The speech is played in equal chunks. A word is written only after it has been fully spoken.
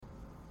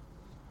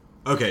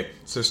Okay,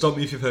 so stop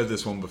me if you've heard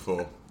this one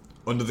before.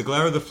 Under the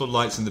glare of the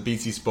floodlights and the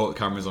BT Sport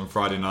cameras on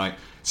Friday night,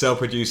 Sale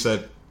produced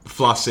a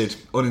flaccid,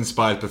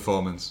 uninspired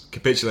performance,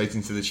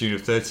 capitulating to the tune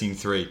of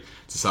 13-3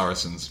 to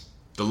Saracens.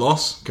 The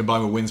loss,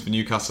 combined with wins for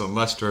Newcastle and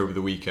Leicester over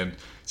the weekend,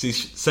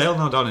 sees Sale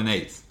now down in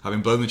 8th,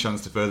 having blown the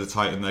chance to further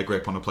tighten their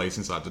grip on a place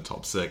inside the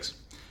top 6.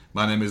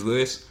 My name is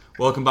Lewis.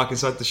 Welcome back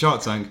inside the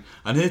Shark Tank,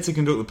 and here to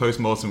conduct the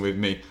post-mortem with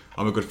me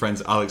are my good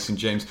friends Alex and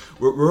James.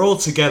 We're all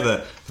together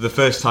for the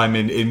first time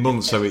in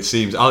months, so it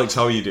seems. Alex,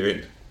 how are you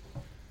doing?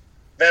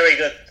 Very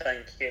good,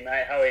 thank you,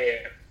 mate. How are you?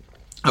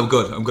 I'm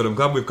good. I'm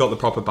glad we've got the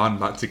proper band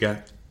back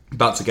together,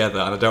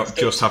 and I don't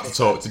just have to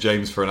talk to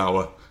James for an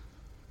hour.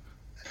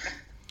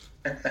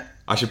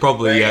 I should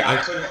probably... Mate, I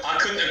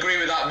couldn't agree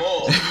with that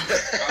more.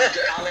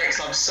 Alex,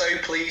 I'm so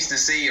pleased to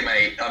see you,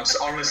 mate.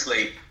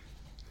 Honestly...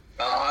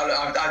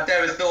 I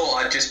never thought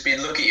I'd just be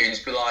looking at you and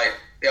just be like,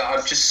 yeah,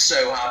 I'm just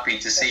so happy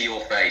to see your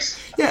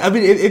face. Yeah, I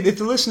mean, if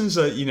the listeners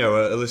are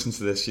listening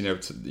to this,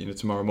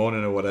 tomorrow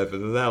morning or whatever,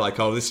 they're like,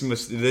 oh,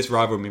 this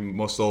rivalry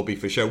must all be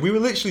for show. We were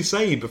literally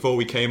saying before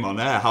we came on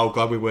air how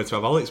glad we were to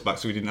have Alex back,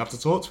 so we didn't have to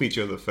talk to each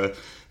other for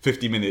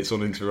 50 minutes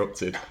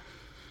uninterrupted.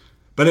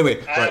 But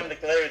anyway, I am the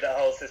glue that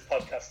holds this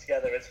podcast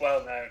together. It's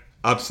well known.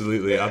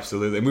 Absolutely.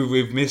 And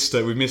we've missed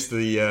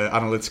the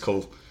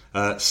analytical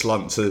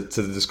slant to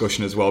the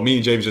discussion as well. Me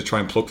and James are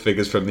trying to pluck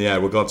figures from the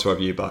air. We're glad to have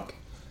you back.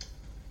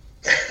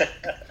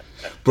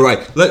 But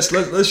right, let's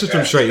just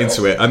jump straight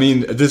into it. I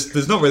mean,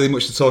 there's not really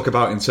much to talk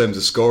about in terms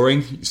of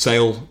scoring.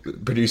 Sale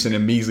producing a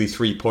measly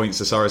 3 points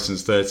to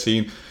Saracens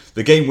 13.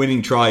 The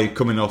game-winning try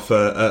coming off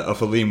a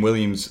Liam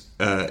Williams'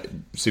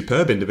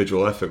 superb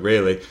individual effort,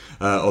 really.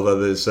 Although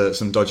there's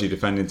some dodgy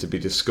defending to be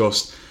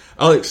discussed.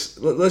 Alex,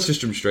 let's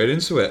just jump straight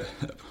into it.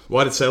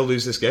 Why did Sale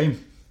lose this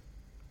game?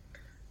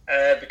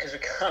 Because we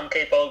can't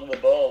keep holding the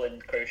ball in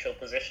crucial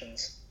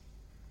positions.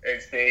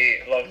 It's the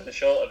long and the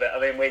short of it. I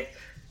mean,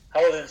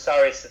 holding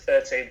Sarries to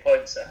 13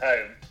 points at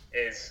home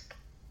is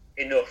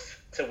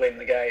enough to win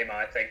the game,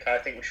 I think. I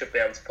think we should be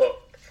able to put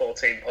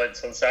 14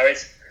 points on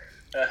Sarries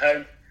at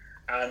home.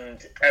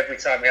 And every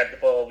time we had the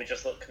ball, we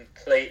just looked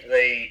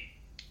completely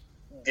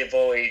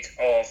devoid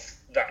of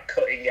that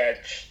cutting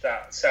edge,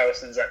 that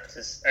Saracens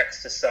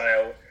extra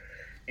style,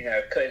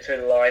 cutting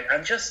through the line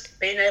and just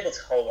being able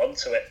to hold on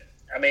to it.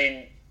 I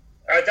mean,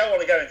 I don't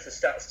want to go into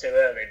stats too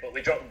early, but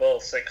we dropped the ball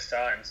 6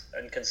 times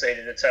and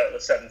conceded a total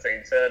of 17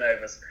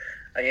 turnovers,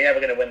 and you're never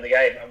going to win the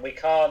game. And we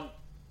can't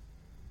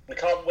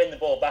win the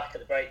ball back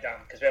at the breakdown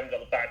because we haven't got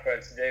the back row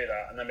to do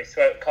that, and then we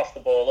cough the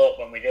ball up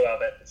when we do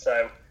have it.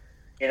 So,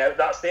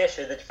 that's the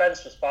issue. The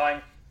defence was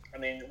fine. I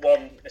mean,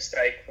 one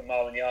mistake from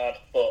Marlon Yard,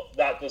 but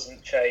that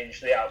doesn't change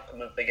the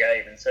outcome of the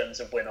game in terms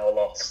of win or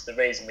loss. The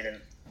reason we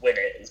didn't win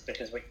it is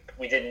because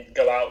we didn't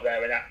go out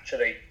there and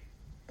actually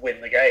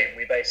win the game.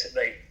 We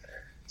basically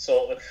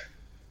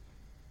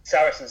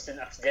Saracens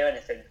didn't have to do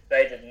anything.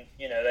 They didn't,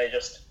 they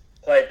just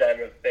played their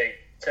rugby,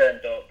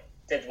 turned up,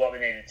 did what they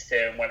needed to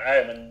do and went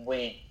home, and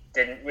we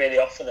didn't really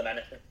offer them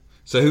anything.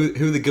 So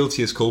who are the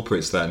guiltiest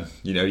culprits then?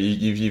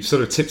 You've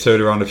sort of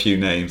tiptoed around a few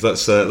names.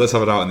 Let's have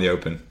it out in the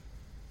open.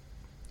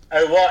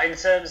 Oh, what, in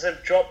terms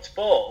of dropped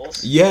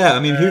balls? Yeah, I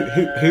mean,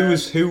 who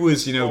was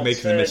making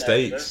the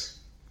mistakes?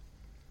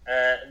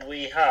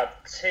 We had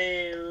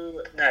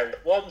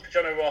one for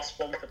John Ross,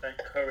 one for Ben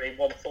Curry,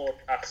 one forward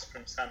pass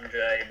from Sam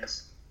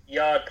James,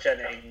 Yard,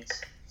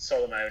 Jennings,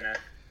 Solomona,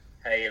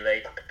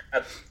 Haley,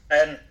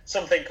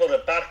 something called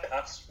a bad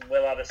pass from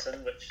Will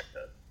Addison, which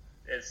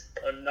is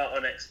not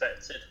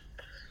unexpected,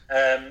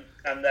 and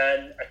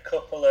then a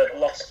couple of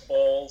lost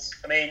balls.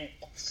 I mean,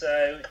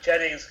 so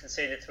Jennings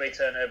conceded 3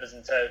 turnovers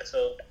in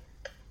total,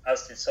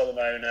 as did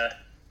Solomona,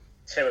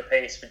 2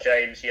 apiece for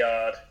James,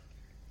 Yard,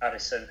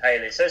 Addison,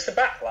 Haley. So it's the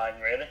back line,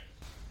 really.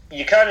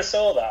 You kind of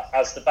saw that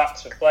as the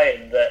backs were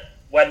playing, that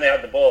when they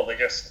had the ball, they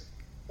just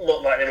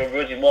looked like they were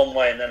running one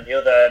way and then the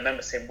other. I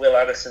remember seeing Will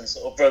Addison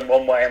sort of run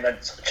one way and then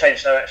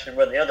change direction and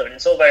run the other. And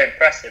it's all very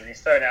impressive, and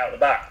he's throwing it out the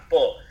back.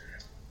 But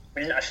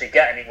we didn't actually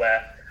get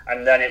anywhere.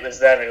 And then it was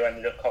them who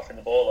ended up coughing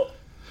the ball up.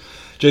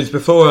 James,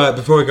 before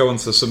we go on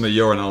to some of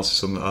your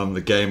analysis on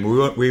the game,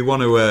 we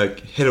want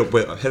to hit up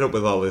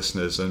with our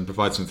listeners and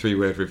provide some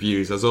 3-word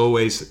reviews. As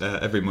always,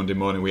 every Monday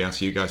morning we ask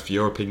you guys for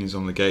your opinions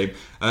on the game.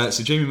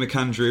 So Jamie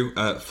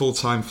McAndrew,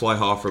 full-time fly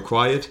half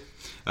required.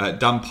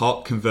 Dan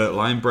Pott, convert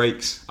line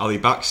breaks. Ali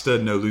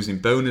Baxter, no losing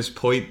bonus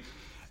point.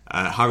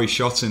 Harry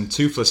Shotton,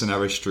 toothless and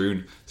error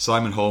strewn.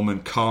 Simon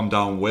Holman, calm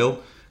down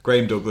Will.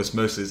 Graham Douglas,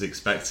 mostly as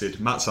expected.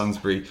 Matt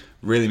Sansbury,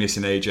 really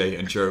missing AJ.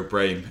 And Joe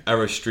Brame,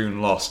 error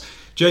strewn loss.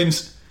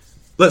 James,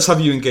 let's have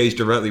you engage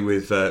directly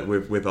with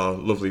our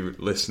lovely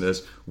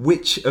listeners.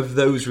 Which of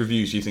those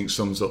reviews do you think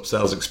sums up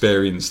Sale's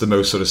experience the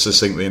most sort of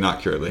succinctly and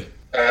accurately?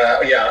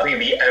 I think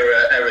the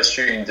error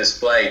strewn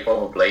display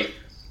probably.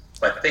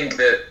 I think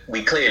that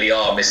we clearly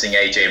are missing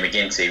AJ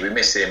McGinty. We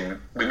miss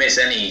him. We miss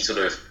any sort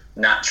of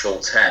natural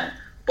 10.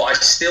 But I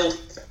still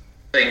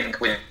think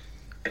with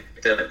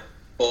the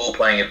ball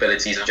playing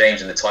abilities of James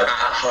and the type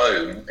at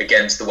home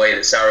against the way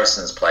that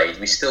Saracens played,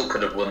 we still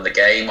could have won the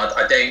game.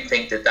 I don't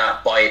think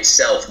that by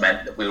itself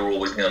meant that we were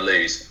always going to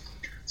lose.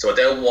 So I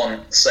don't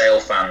want Sale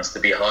fans to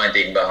be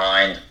hiding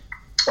behind,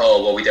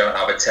 oh, well, we don't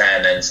have a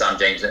 10 and Sam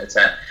James at a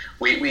 10.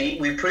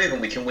 We've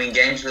proven we can win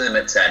games with him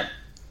at 10.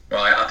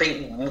 Right, I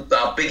think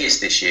our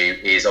biggest issue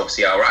is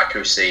obviously our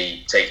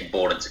accuracy taking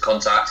ball into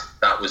contact.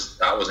 That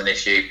was an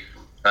issue.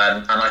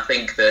 And I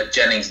think that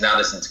Jennings and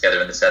Addison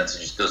together in the centre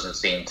just doesn't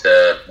seem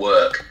to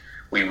work.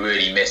 We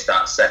really missed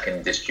that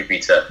second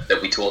distributor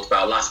that we talked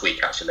about last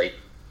week, actually.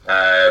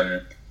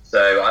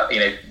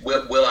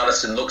 Will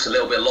Addison looks a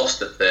little bit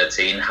lost at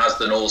 13, has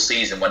done all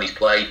season when he's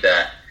played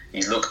there.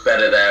 He's looked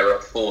better there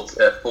at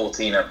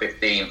 14 and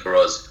 15 for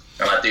us.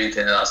 And I do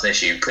think that's an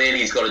issue. Clearly,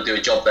 he's got to do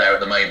a job there at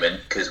the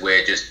moment because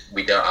we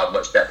don't have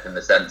much depth in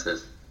the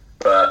centres.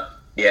 But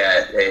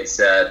yeah, it's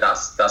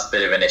that's a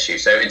bit of an issue.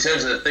 So in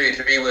terms of the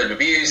 33-word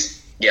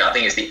reviews, yeah, I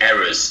think it's the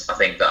errors. I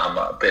think that I'm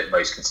a bit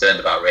most concerned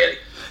about, really.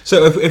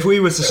 So if we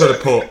were to sort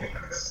of put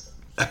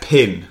a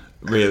pin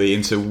really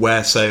into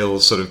where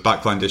Sale's sort of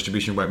backline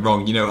distribution went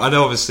wrong, I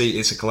know obviously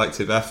it's a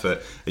collective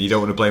effort and you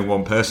don't want to blame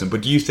one person, but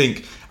do you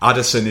think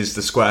Addison is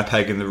the square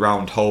peg in the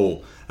round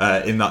hole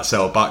in that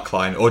Sale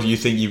backline, or do you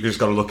think you've just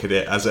got to look at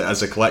it as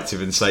a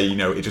collective and say,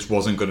 it just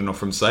wasn't good enough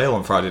from Sale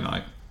on Friday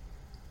night?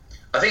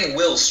 I think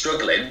Will's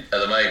struggling at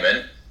the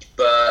moment,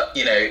 but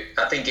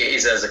I think it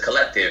is as a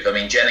collective. I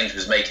mean, Jennings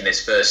was making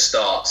his first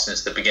start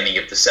since the beginning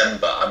of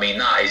December. I mean,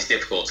 that is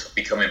difficult to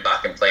be coming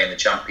back and playing the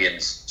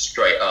champions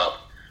straight up.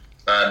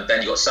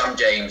 Then you've got Sam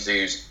James,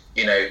 who's,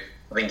 I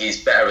think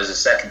he's better as a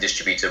second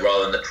distributor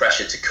rather than the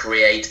pressure to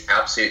create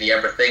absolutely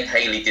everything.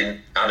 Haley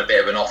had a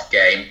bit of an off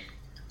game.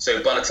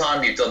 So by the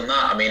time you've done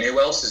that, I mean, who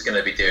else is going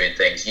to be doing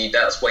things?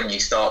 That's when you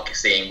start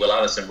seeing Will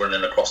Addison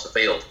running across the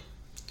field.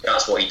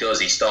 That's what he does.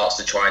 He starts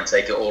to try and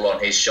take it all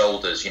on his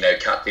shoulders,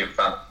 Captain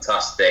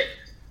Fantastic.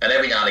 And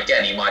every now and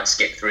again, he might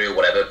skip through or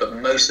whatever, but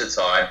most of the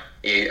time,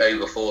 he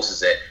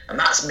overforces it. And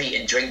that's meat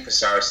and drink for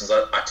Saracens.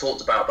 I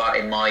talked about that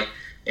in my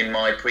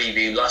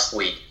preview last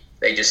week.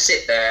 They just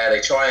sit there,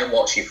 they try and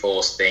watch you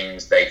force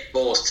things, they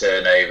force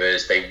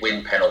turnovers, they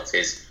win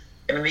penalties.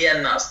 And in the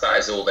end, that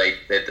is all they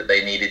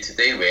needed to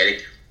do, really.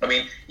 I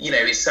mean,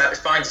 it's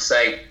fine to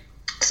say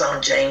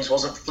Sam James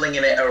wasn't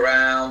flinging it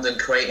around and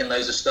creating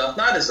loads of stuff.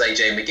 Neither does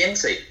AJ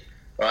McGinty,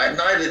 right?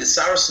 Neither did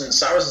Saracens.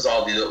 Saracens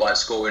hardly looked like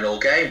scoring all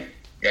game.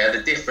 Yeah,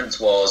 the difference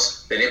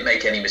was they didn't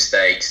make any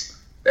mistakes.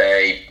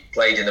 They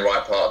played in the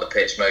right part of the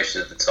pitch most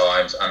of the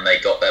times, and they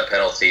got their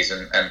penalties,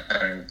 and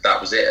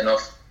that was it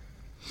enough.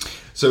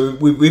 So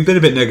we've been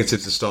a bit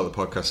negative to start the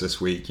podcast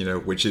this week,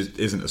 which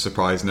isn't a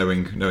surprise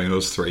knowing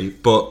us three.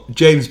 But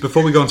James,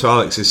 before we go on to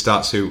Alex's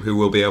stats, who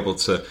will be able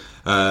to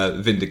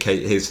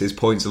vindicate his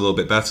points a little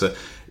bit better,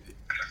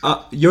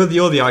 you're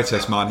the eye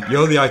test man.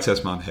 You're the eye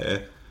test man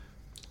here.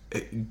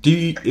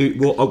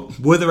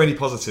 Were there any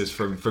positives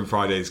from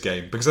Friday's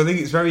game? Because I think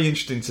it's very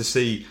interesting to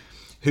see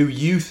who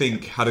you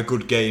think had a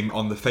good game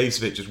on the face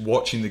of it, just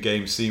watching the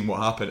game, seeing what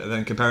happened, and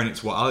then comparing it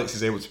to what Alex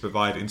is able to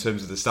provide in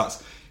terms of the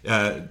stats,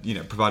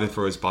 provided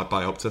for us by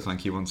Opta.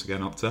 Thank you once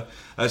again, Opta.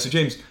 So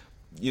James,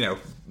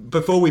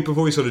 before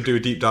we sort of do a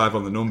deep dive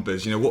on the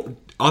numbers, what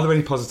are there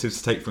any positives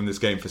to take from this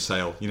game for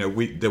Sale?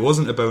 There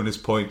wasn't a bonus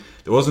point,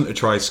 there wasn't a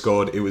try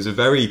scored. It was a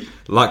very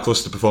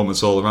lacklustre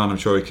performance all around. I'm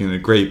sure we can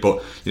agree,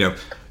 but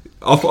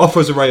offer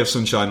us a ray of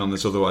sunshine on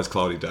this otherwise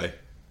cloudy day.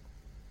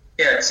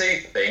 Yeah, two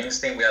things.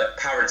 I think we had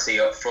parity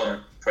up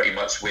front pretty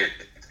much with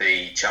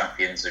the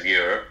champions of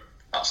Europe.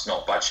 That's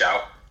not a bad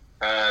shout.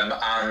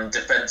 And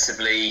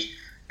defensively,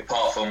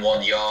 apart from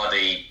one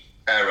Yardy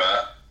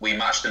error, we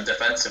matched them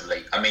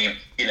defensively. I mean,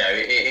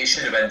 it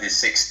should have ended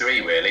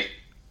 6-3 really.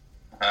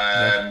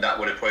 That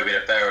would have probably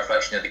been a fair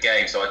reflection of the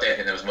game, so I don't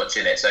think there was much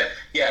in it. So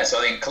I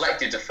think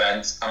collective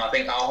defence, and I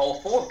think our whole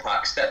forward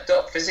pack stepped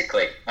up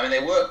physically. I mean,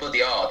 they worked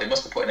bloody hard. They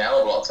must have put in a hell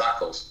of a lot of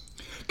tackles.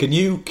 Can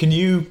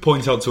you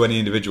point out to any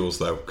individuals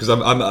though? Because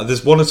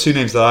there's one or two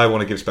names that I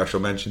want to give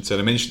special mention to,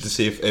 and I'm interested to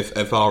see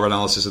if our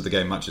analysis of the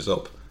game matches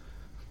up.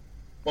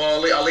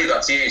 Well, I'll leave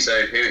that to you.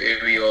 So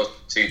who are your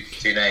two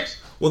names?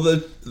 Well,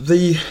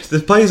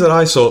 the players that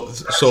I sort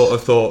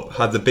of thought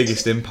had the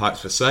biggest impact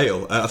for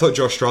Sale, I thought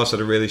Josh Strauss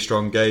had a really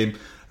strong game.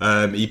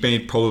 He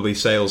made probably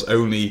Sale's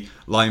only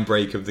line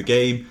break of the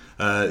game.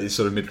 It's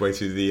sort of midway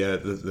through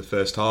the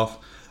first half.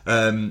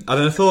 And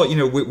I thought,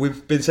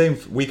 we've been saying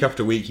week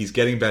after week, he's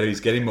getting better, he's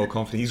getting more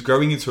confident, he's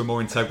growing into a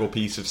more integral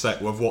piece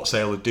of what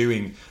Sale are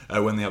doing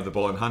when they have the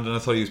ball in hand, and I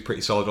thought he was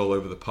pretty solid all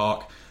over the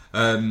park.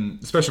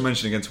 Special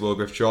mention against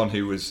Wilgriff John,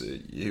 who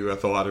I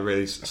thought had a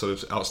really sort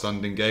of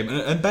outstanding game,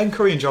 and Ben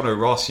Curry and John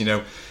O'Ross.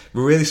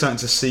 We're really starting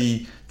to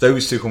see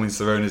those two come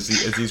into their own as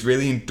these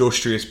really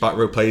industrious back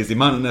row players. They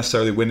might not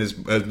necessarily win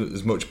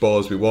as much ball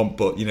as we want,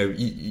 but when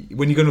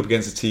you're going up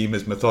against a team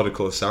as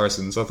methodical as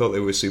Saracens, I thought they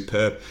were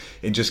superb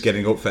in just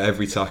getting up for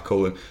every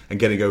tackle and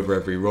getting over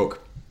every ruck.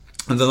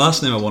 And the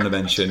last name I want to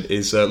mention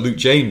is Luke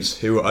James,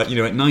 who at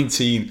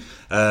 19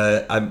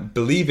 I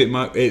believe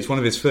it's one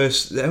of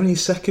his only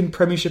second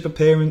Premiership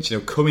appearance.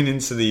 Coming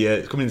into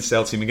the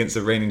Sale team against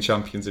the reigning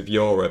champions of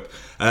Europe,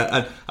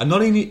 and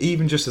not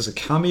even just as a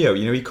cameo.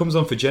 He comes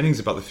on for Jennings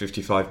about the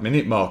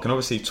 55-minute mark, and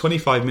obviously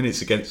 25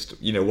 minutes against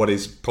what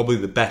is probably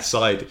the best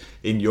side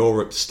in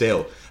Europe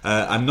still,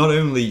 and not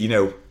only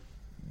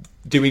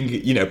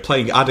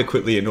playing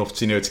adequately enough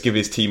to give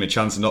his team a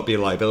chance and not be a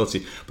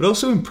liability, but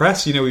also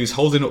impress. He was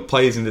holding up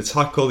players in the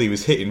tackle, he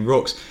was hitting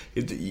rucks.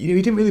 He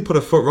didn't really put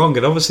a foot wrong,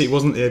 and obviously it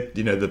wasn't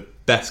the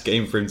best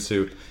game for him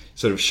to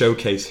sort of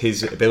showcase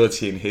his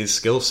ability and his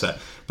skill set.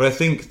 But I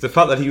think the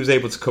fact that he was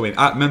able to come in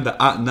at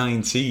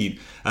 19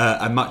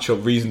 and match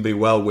up reasonably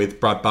well with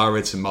Brad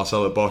Barrett and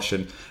Marcelo Bosch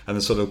and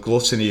the sort of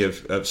gluttony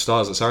of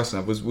stars that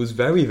Saracens have was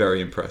very,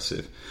 very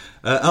impressive.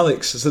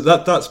 Alex, so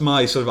that's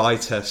my sort of eye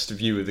test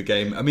view of the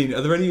game. I mean,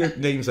 are there any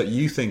names that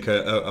you think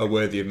are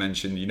worthy of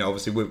mention?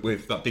 Obviously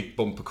with that big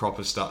bumper crop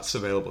of stats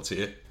available to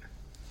you.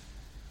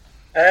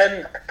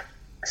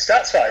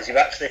 Stats-wise, you've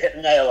actually hit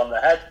the nail on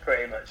the head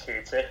pretty much,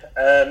 you two.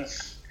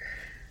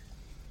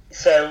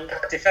 So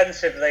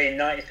defensively,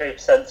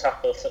 93%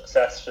 tackle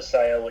success for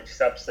Sale, which is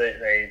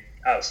absolutely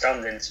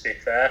outstanding, to be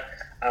fair.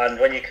 And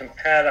when you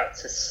compare that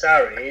to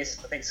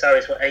Sarries, I think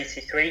Sarries were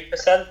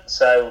 83%.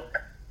 So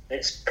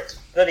it's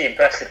really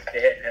impressive to be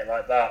hitting it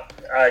like that.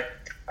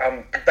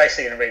 I'm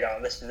basically going to read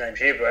out a list of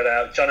names you've read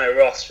out. John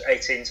O'Ross,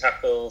 18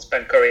 tackles.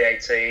 Ben Curry,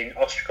 18.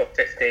 Ostrikov,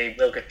 15.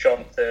 Wilgert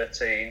John,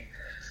 13.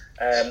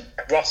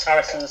 Ross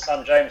Harrison and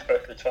Sam James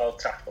both with 12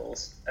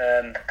 tackles.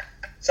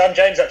 Sam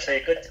James actually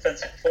a good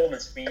defensive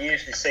performance. We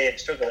usually see him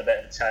struggle a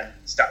bit in 10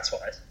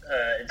 stats-wise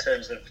in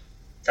terms of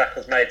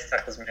tackles made to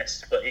tackles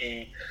missed, but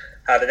he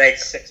had an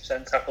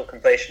 86% tackle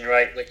completion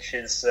rate, which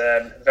is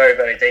very,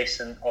 very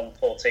decent on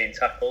 14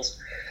 tackles.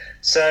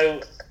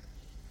 So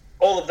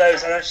all of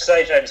those, and I should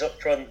say, James,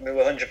 up front, we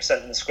were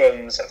 100% in the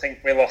scrums. I think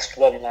we lost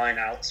one line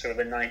out, so we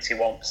were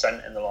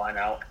 91% in the line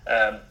out.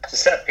 So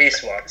set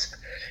piece wise,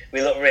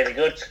 we look really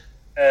good.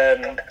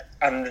 And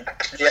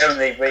the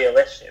only real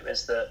issue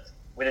is that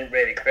we didn't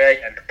really create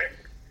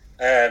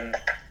anything.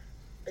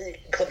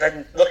 But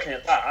then looking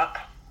at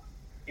that,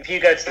 if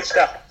you go to the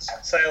stats,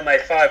 Sale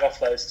made 5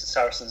 offloads to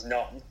Saracens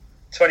none,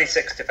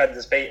 26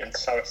 defenders beaten to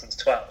Saracens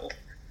 12.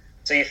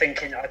 So you're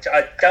thinking,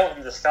 I don't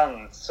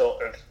understand,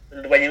 sort of,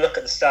 when you look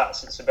at the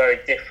stats, it's a very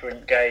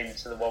different game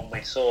to the one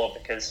we saw,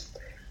 because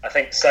I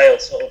think Sale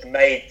sort of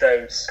made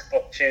those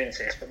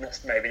opportunities, but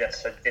maybe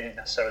didn't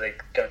necessarily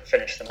go and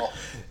finish them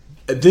off.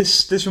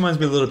 This reminds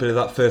me a little bit of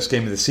that first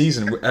game of the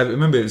season. I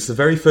remember it was the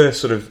very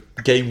first sort of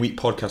game week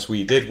podcast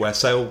we did where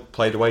Sale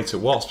played away to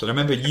Wasps, and I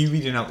remember you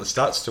reading out the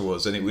stats to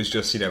us, and it was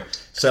just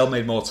Sale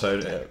made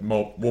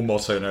won more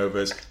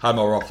turnovers, had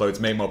more offloads,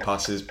 made more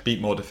passes,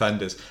 beat more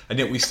defenders, and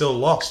yet we still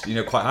lost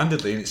quite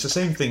handedly. And it's the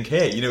same thing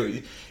here.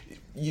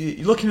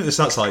 You're looking at the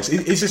stats slides.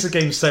 Is this a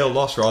game Sale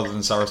lost rather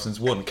than Saracens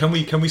won? Can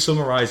we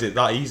summarise it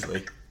that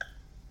easily?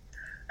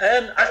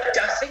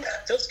 I think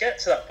it does get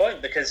to that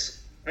point, because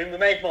we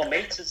made more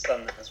meters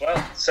than them as well.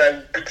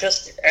 So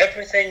just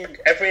every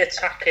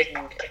attacking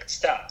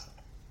stat,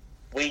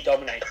 we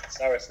dominated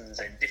Saracens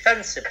in.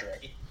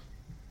 Defensively,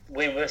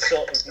 we were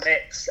sort of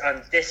mixed,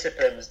 and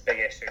discipline was the big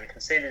issue. We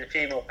conceded a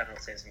few more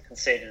penalties, we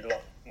conceded a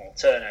lot more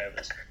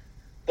turnovers.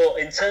 But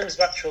in terms of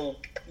actual,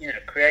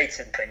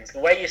 creating things, the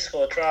way you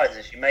score tries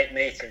is you make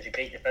meters, you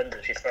beat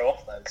defenders, you throw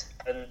offloads,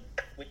 and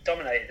we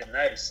dominated in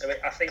those. So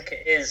I think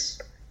it is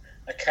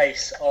a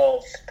case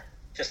of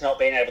just not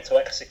being able to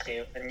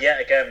execute, and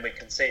yet again we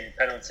conceded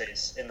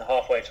penalties in the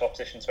halfway to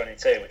opposition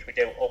 22, which we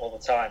do all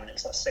the time, and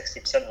it's like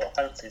 60% of our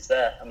penalties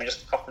there, and we're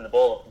just coughing the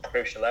ball up in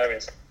crucial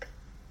areas.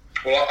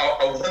 Well,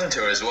 I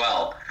wonder as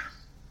well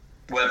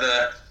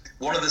whether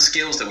one of the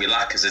skills that we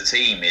lack as a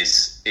team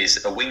is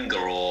a winger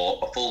or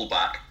a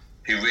fullback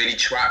who really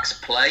tracks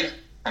play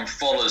and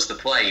follows the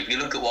play. If you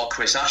look at what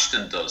Chris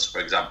Ashton does, for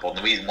example, and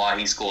the reason why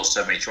he scores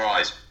so many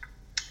tries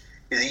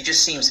is he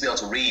just seems to be able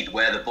to read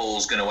where the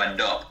ball's going to end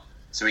up.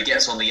 So he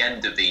gets on the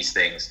end of these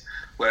things.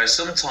 Whereas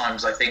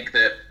sometimes I think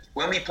that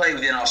when we play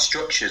within our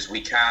structures,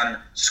 we can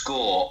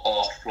score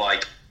off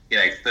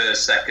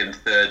first, second,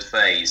 third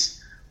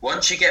phase.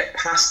 Once you get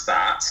past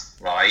that,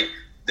 right,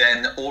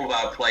 then all of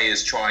our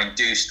players try and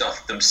do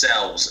stuff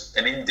themselves,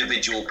 an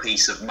individual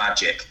piece of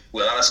magic.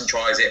 Will Allison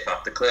tries it,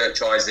 Faf de Klerk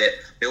tries it.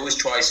 They always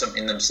try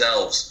something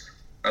themselves.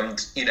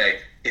 And,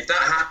 if that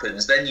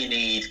happens, then you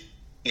need,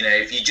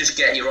 if you just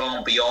get your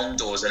arm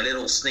beyond or as a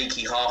little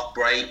sneaky half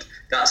break,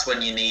 that's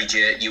when you need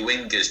your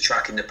wingers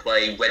tracking the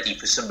play ready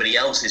for somebody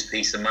else's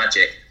piece of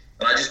magic.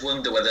 And I just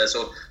wonder whether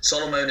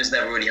Solomon has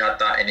never really had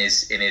that in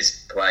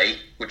his play,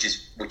 which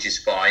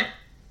is fine.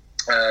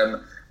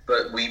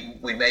 But we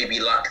maybe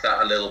lack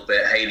that a little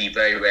bit. Haley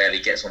very rarely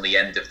gets on the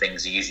end of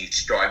things. He usually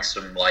strikes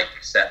some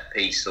set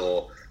piece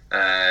or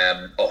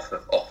off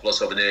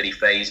lots of an early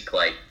phase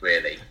play,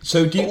 really.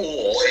 So or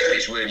if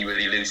it's really,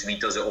 really loose and he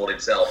does it all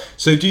himself.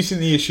 So do you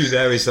think the issue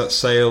there is that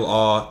Sale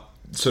are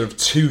sort of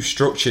too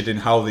structured in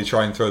how they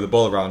try and throw the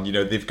ball around?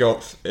 They've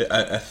got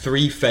a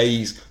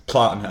 3-phase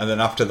plan, and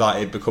then after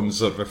that it becomes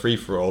sort of a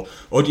free-for-all?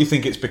 Or do you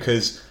think it's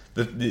because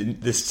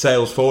this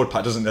Sales forward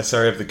pack doesn't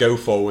necessarily have the go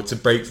forward to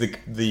break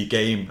the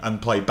game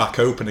and play back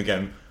open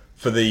again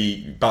for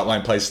the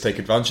backline players to take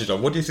advantage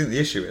of. What do you think the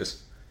issue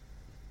is?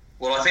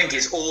 Well, I think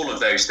it's all of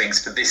those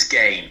things for this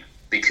game,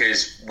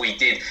 because we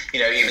did,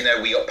 even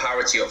though we got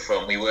parity up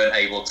front, we weren't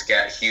able to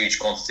get huge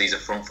quantities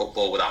of front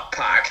football with our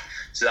pack.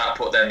 So that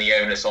put then the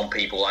onus on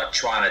people like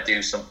trying to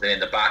do something in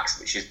the backs,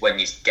 which is when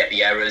you get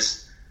the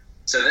errors.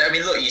 So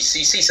look, you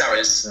see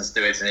Saracens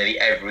do it to nearly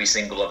every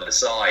single other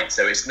side.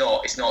 So it's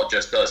not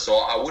just us. So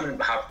I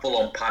wouldn't have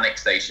full-on panic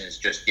stations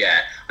just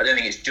yet. I don't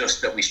think it's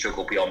just that we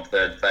struggle beyond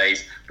third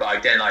phase. But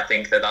again, I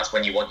think that's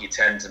when you want your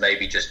 10 to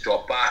maybe just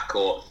drop back,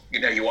 or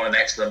you want an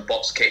excellent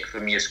box kick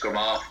from your scrum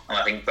half. And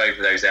I think both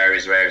of those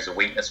areas are areas of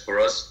weakness for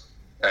us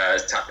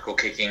as tactical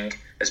kicking,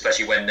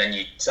 especially when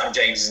then Sam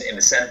James isn't in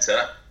the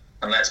centre.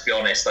 And let's be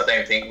honest, I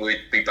don't think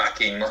we'd be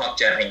backing Mark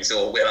Jennings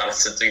or Will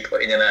Allison to be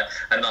putting in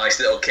a nice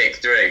little kick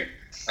through.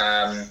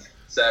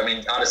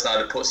 Addison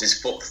either puts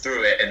his foot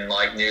through it and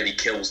nearly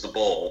kills the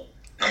ball,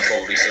 and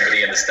probably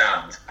somebody in the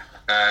stand,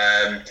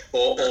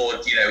 or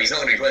he's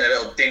not going to be putting a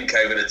little dink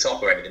over the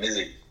top or anything, is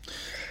he?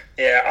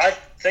 Yeah, I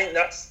think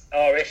that's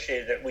our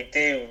issue, that we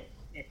do.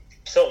 You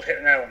sort of hit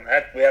the nail on the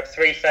head. We have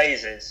 3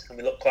 phases and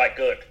we look quite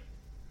good,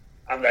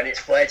 and then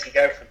it's where do you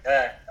go from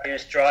there?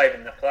 Who's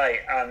driving the play?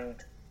 And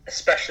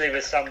especially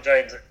with Sam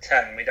Jones at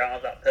 10, we don't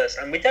have that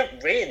person, and we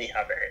don't really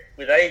have it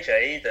with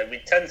AJ either. We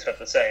tend to have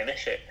the same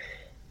issue.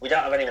 We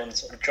don't have anyone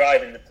sort of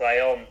driving the play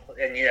on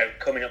and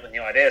coming up with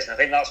new ideas. And I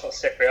think that's what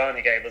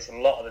Cipriani gave us a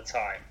lot of the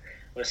time,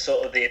 was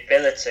sort of the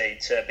ability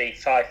to be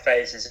 5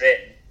 phases in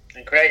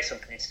and create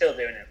something. He's still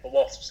doing it for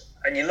Wasps.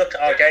 And you look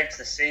at our games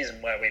this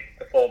season where we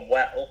performed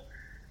well,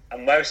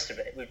 and most of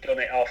it we've done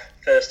it off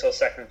first or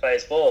second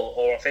phase ball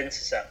or off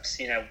intercepts.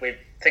 We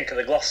think of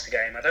the Gloucester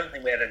game. I don't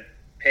think we had a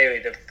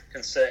period of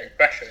concerted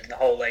pressure in the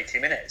whole 80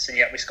 minutes, and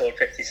yet we scored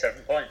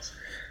 57 points.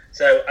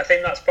 So I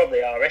think that's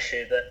probably our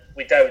issue, that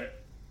we don't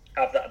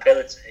have that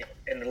ability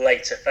in the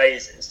later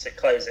phases to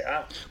close it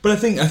out. But I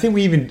think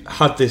we even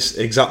had this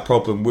exact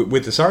problem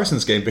with the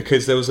Saracens game,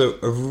 because there was a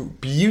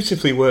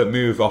beautifully worked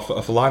move off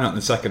a line out in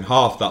the second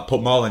half that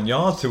put Marlon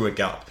Yard through a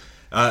gap,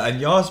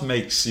 and Yard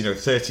makes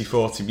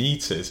 30-40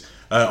 metres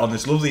on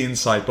this lovely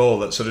inside ball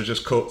that sort of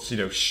just cuts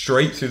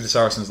straight through the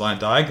Saracens line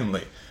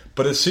diagonally.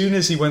 But as soon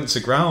as he went to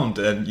ground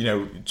and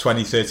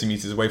 20-30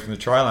 metres away from the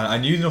try line, I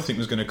knew nothing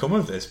was going to come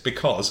of this,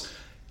 because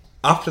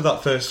after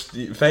that first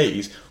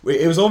phase,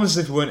 it was almost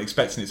as if we weren't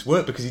expecting it to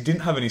work, because he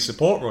didn't have any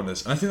support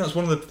runners. And I think that's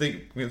one of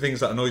the things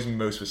that annoys me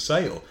most with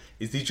Sale,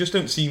 is they just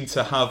don't seem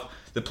to have,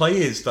 the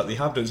players that they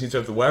have don't seem to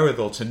have the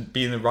wherewithal to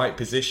be in the right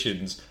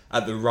positions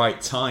at the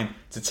right time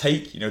to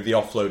take, the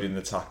offload in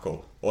the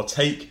tackle, or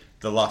take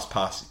the last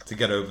pass to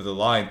get over the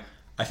line.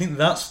 I think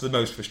that's the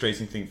most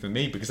frustrating thing for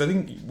me, because I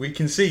think we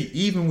can see,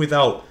 even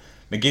without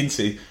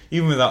McGinty,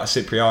 even without a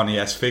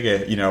Cipriani-esque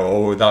figure,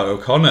 or without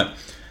O'Connor,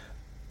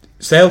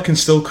 Sale can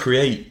still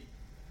create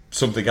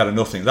something out of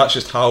nothing. That's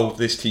just how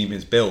this team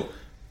is built.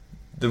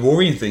 The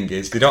worrying thing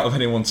is they don't have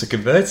anyone to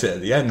convert it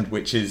at the end,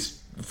 which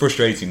is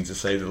frustrating to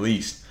say the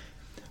least.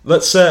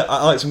 Let's,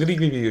 Alex, I'm going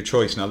to give you a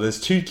choice now. There's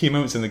 2 key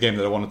moments in the game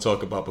that I want to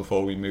talk about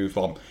before we move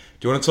on.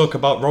 Do you want to talk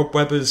about Rob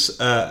Webber's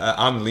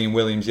and Liam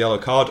Williams' yellow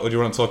card, or do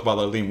you want to talk about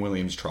the Liam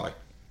Williams try?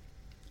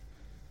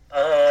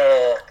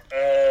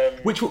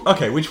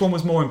 Which one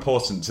was more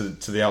important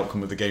to the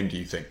outcome of the game, do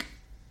you think?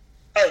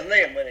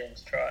 Liam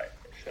Williams try.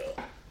 Sure.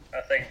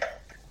 I think,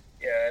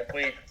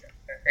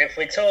 if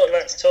we talk,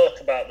 let's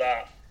talk about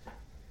that.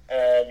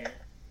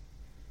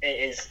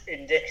 It is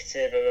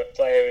indicative of a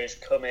player who's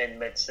come in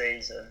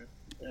mid-season,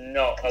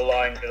 not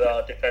aligned with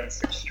our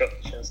defensive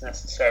structures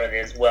necessarily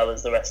as well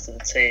as the rest of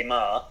the team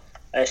are,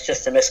 and it's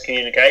just a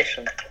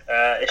miscommunication.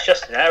 It's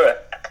just an error.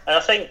 And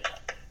I think,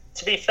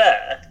 to be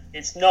fair,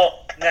 it's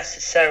not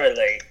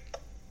necessarily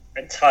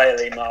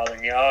entirely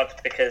Marlon Yard,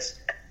 because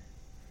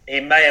he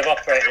may have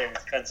operated in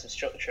defensive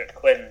structure at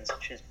Quins,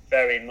 which is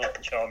very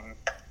much on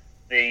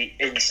the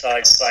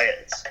inside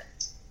players.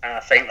 And I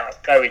think that's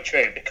very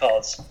true,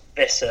 because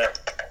Visser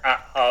at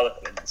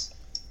Harlequins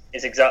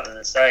is exactly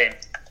the same.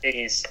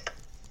 He's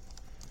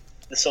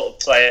the sort of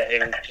player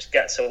who just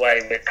gets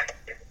away with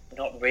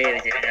not really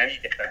doing any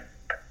defence.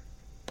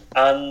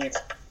 And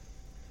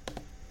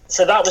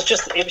so it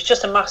was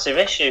just a massive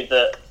issue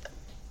that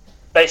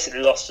basically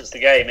lost us the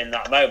game in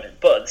that moment.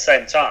 But at the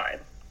same time,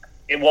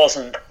 it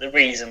wasn't the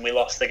reason we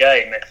lost the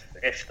game,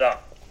 if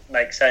that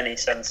makes any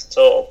sense at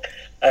all.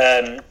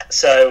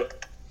 So,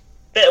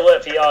 bit of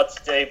work for Yard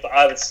to do, but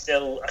I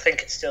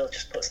think it still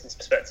just puts into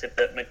perspective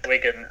that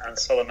McGuigan and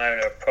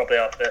Solomona are probably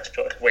our first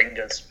choice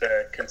wingers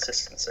for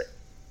consistency.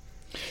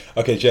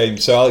 Okay,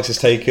 James, so Alex has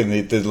taken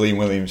the Liam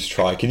Williams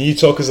try. Can you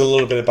talk us a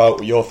little bit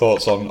about your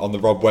thoughts on the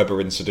Rob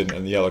Webber incident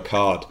and the yellow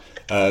card?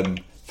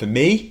 For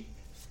me,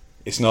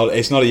 it's not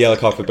a yellow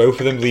card for both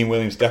of them. Liam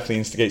Williams definitely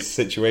instigates the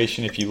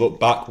situation. If you look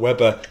back,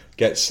 Webber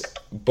gets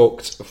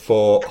booked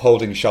for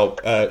holding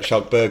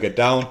Schalkberger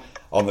down.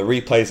 On the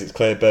replays, it's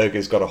clear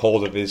Berger's got a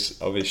hold of his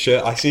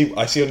shirt. I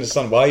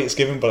understand why it's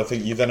given, but I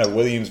think you then have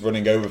Williams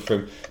running over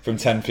from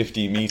 10,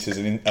 15 metres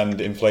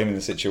and inflaming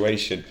the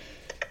situation.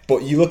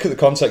 But you look at the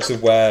context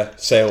of where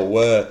Sale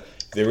were.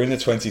 They were in the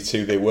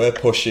 22. They were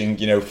pushing,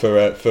 for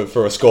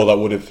a score that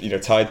would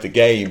have, tied the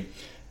game.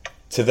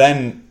 To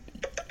then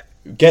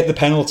get the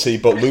penalty,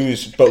 but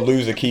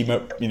lose a key,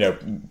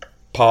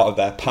 part of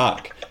their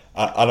pack,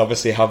 and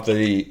obviously have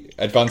the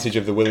advantage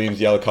of the Williams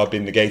yellow card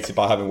being negated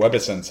by having Webber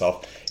sent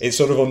off. It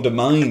sort of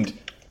undermined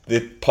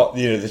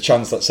the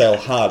chance that Sale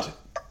had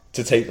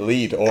to take the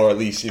lead, or at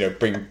least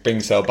bring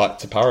Sale back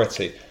to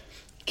parity.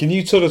 Can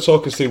you sort of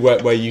talk us through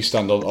where you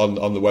stand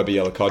on the Webber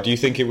yellow card? Do you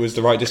think it was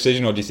the right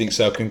decision, or do you think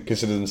Sale can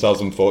consider themselves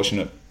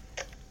unfortunate?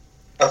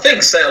 I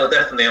think Sale are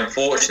definitely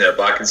unfortunate,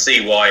 but I can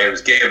see why it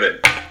was given.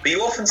 But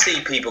you often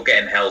see people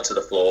getting held to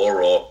the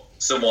floor, or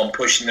someone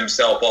pushing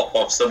themselves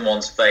off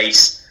someone's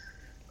face.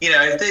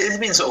 There's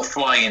been sort of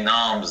flying in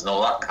arms and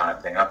all that kind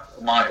of thing. I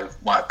might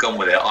have gone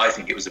with it. I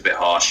think it was a bit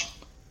harsh.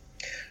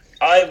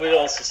 I would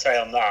also say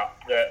on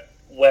that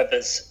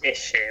Webber's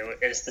issue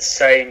is the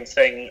same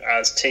thing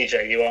as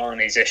TJ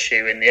Ioane's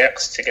issue in the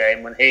Exeter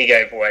game when he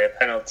gave away a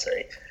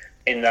penalty,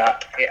 in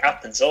that it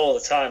happens all the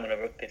time on a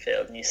rugby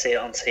field and you see it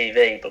on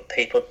TV, but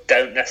people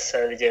don't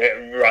necessarily do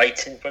it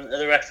right in front of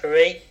the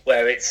referee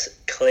where it's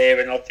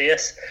clear and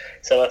obvious.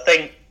 So I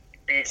think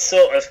it's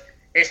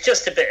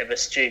just a bit of a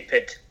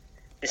stupid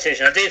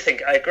decision.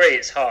 I agree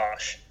it's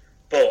harsh,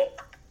 but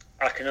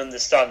I can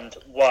understand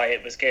why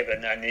it was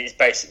given, and he's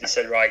basically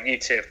said, right, you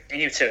two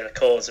are the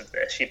cause of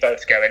this, you're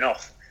both going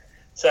off.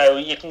 So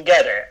you can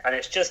get it, and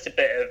it's just a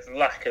bit of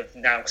lack of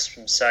nous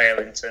from Sale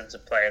in terms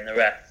of playing the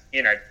ref.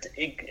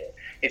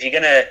 If you're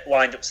going to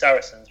wind up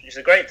Saracens, which is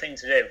a great thing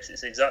to do because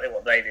it's exactly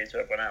what they do to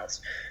everyone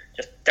else,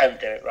 just don't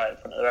do it right in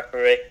front of the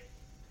referee.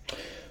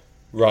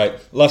 Right,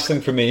 last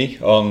thing for me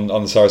on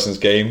the Saracens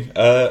game,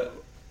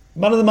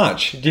 man of the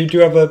match. Do you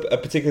have a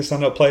particular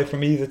standout player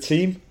from either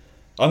team?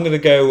 I'm going to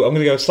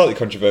go slightly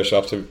controversial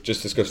after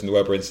just discussing the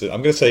Webber incident.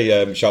 I'm going to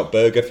say shout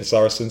Berger for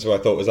Saracens, who I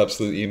thought was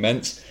absolutely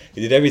immense.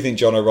 He did everything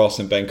John O'Ross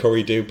and Ben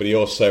Curry do, but he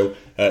also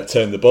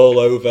turned the ball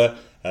over,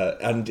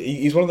 and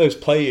he's one of those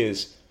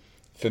players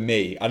for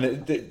me.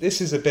 And this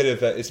is a bit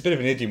of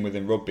an idiom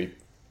within rugby.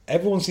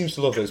 Everyone seems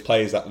to love those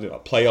players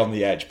that play on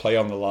the edge, play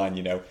on the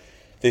line.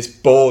 This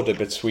border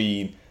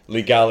between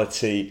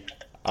legality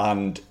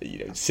and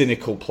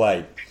cynical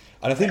play.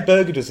 And I think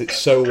Berger does it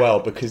so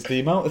well because the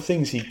amount of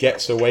things he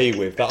gets away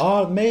with that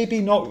are maybe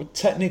not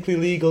technically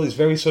legal is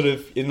very sort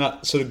of in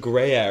that sort of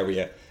grey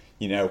area.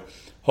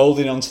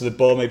 Holding onto the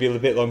ball maybe a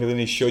little bit longer than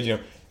he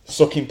should.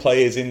 Sucking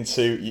players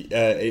into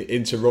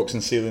rucks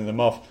and sealing them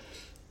off.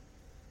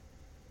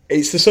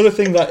 It's the sort of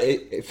thing that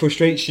it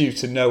frustrates you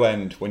to no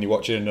end when you're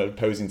watching an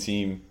opposing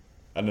team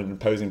and an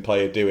opposing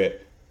player do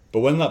it.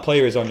 But when that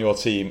player is on your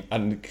team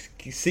and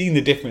seeing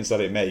the difference that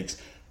it makes,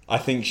 I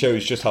think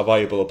shows just how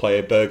valuable a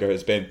player Berger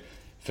has been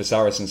for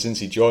Saracens since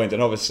he joined.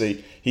 And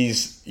obviously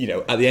he's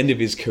at the end of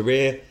his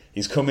career,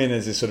 he's come in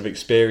as this sort of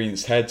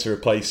experienced head to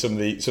replace some of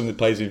the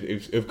players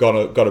who've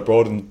gone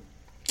abroad and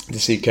to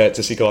seek a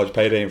large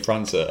payday in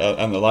France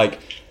and the like.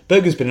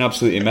 Berger's been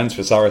absolutely immense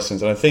for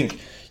Saracens, and I think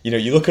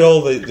you look at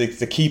all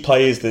the key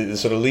players, the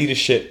sort of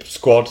leadership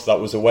squad that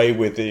was away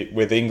with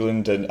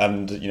England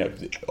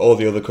and all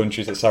the other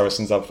countries that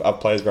Saracens have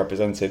players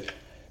represented.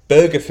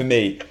 Berger for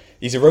me,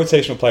 he's a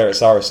rotational player at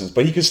Saracens,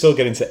 but he could still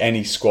get into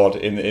any squad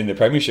in the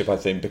Premiership, I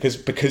think,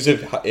 because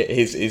of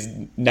his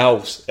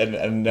nous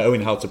and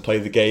knowing how to play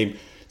the game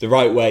the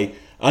right way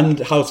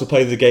and how to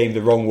play the game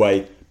the wrong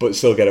way, but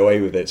still get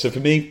away with it. So for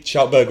me,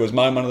 Berger was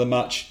my man of the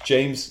match.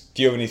 James,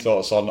 do you have any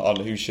thoughts on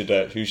who should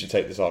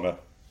take this honour?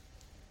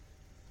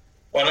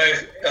 Well, no,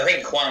 I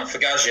think Juan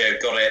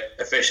Fagaggio got it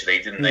officially,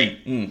 didn't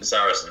he, for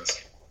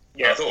Saracens?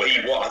 Yeah, I thought he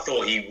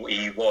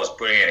was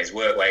brilliant. His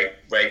work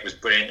rate was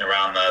brilliant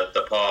around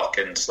the park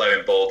and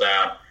slowing ball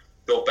down.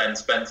 Thought Ben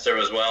Spencer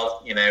as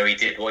well. He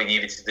did what he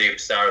needed to do for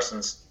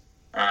Saracens.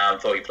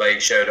 Thought he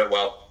showed up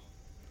well.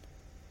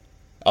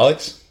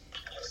 Alex?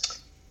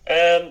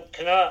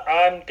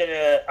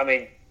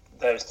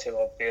 Those two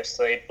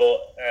obviously,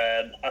 but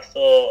I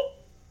thought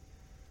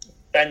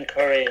Ben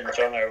Curry and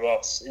John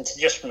O'Ross,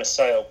 just from a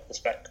Sale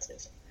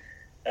perspective.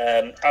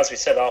 As we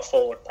said, our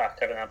forward pack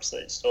had an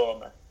absolute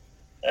stormer.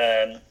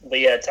 But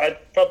yeah,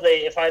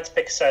 if I had to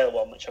pick a Sale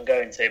one, which I'm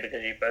going to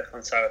because you're both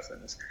on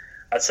Saracens,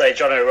 I'd say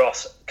John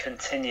O'Ross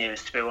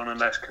continues to be one of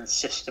the most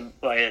consistent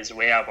players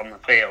we have on the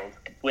field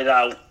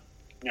without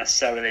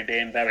necessarily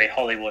being very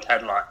Hollywood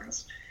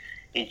headlines.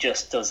 He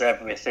just does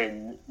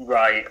everything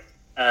right.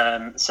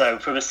 So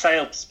from a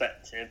Sale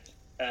perspective,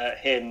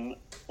 him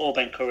or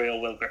Ben Curry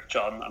or Will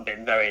Griff-John, I'm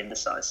being very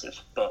indecisive,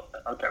 but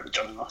I'll go with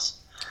John O'Ross.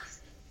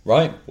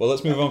 Right, well,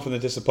 let's move on from the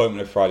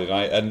disappointment of Friday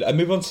night and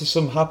move on to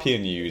some happier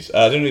news.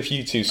 I don't know if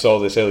you two saw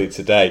this earlier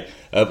today,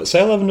 but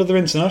Sale have another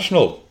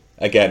international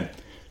again.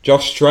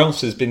 Josh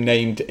Strauss has been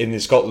named in the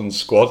Scotland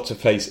squad to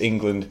face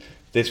England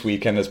this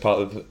weekend as part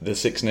of the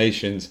Six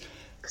Nations.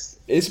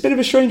 It's a bit of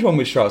a strange one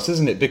with Strauss,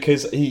 isn't it?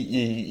 Because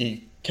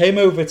he came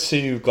over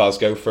to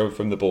Glasgow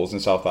from the Bulls in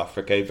South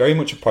Africa. Very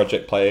much a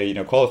project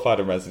player, qualified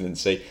in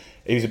residency.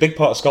 He was a big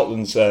part of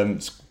Scotland's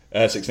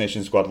Six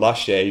Nations squad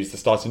last year. He was the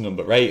starting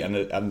number 8,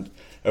 and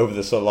over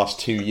the sort of last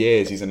 2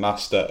 years, he's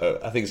amassed,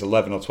 I think it's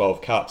 11 or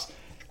 12 caps.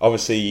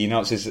 Obviously, he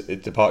announced his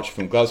departure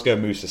from Glasgow,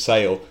 moves to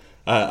Sale,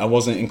 and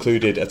wasn't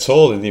included at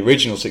all in the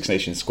original Six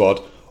Nations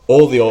squad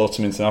or the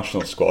Autumn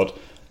International squad.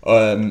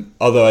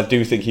 Although I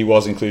do think he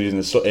was included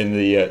in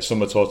the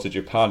summer tour to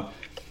Japan.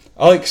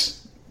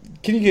 Alex,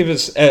 can you give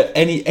us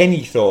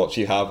any thoughts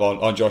you have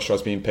on Josh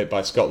Strauss being picked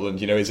by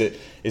Scotland? Is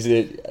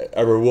it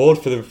a reward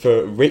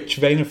for rich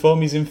vein of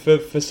form he's in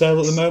for Sale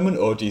at the moment,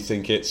 or do you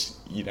think it's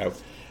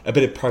a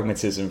bit of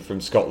pragmatism from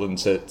Scotland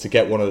to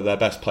get one of their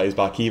best players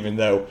back, even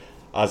though,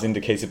 as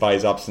indicated by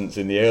his absence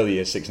in the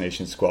earlier Six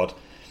Nations squad,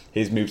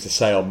 his move to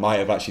Sale might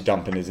have actually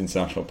dampened his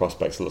international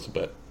prospects a little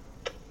bit?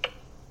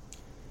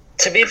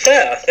 To be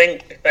fair, I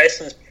think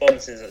based on his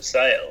performances at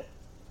Sale,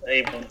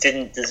 he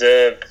didn't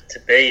deserve to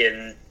be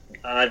in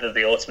either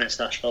the Autumn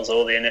Internationals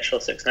or the initial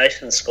Six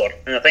Nations squad.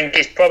 And I think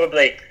he's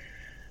probably...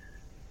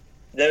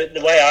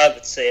 The way I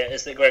would see it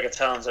is that Gregor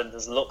Townsend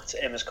has looked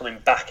at him as coming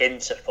back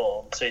into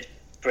form, so he's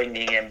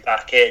bringing him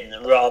back in,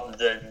 rather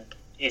than...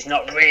 He's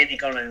not really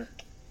going to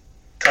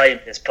claim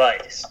his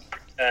place,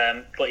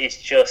 but he's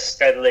just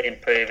steadily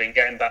improving,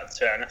 getting back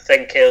to it. And I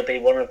think he'll be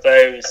one of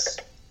those...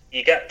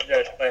 You get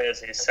those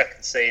players whose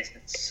second season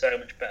is so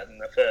much better than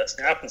their first.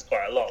 And it happens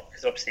quite a lot,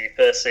 because obviously your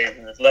first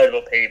season there's a load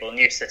of upheaval,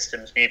 new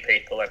systems, new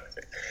people,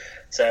 everything.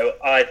 So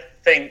I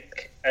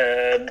think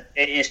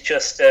it is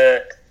just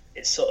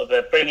it's sort of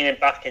a bringing him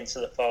back into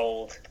the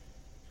fold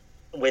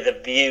with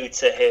a view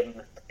to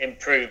him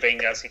improving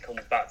as he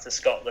comes back to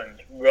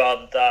Scotland,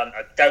 rather than,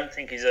 I don't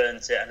think he's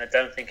earned it, and I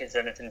don't think it's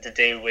anything to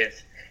do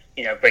with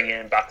bringing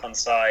him back on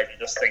side. I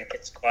just think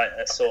it's quite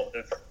a sort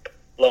of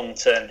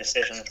long-term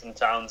decision from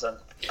Townsend.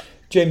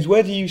 James,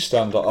 where do you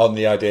stand on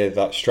the idea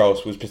that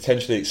Strauss was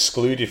potentially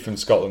excluded from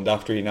Scotland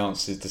after he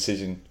announced his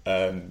decision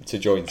to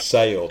join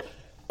Sale,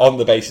 on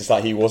the basis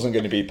that he wasn't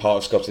going to be part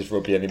of Scottish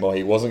rugby anymore,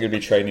 he wasn't going to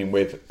be training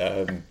with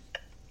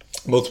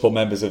multiple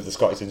members of the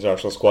Scottish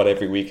international squad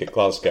every week at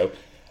Glasgow,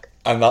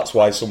 and that's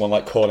why someone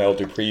like Cornell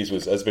Dupreez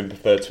has been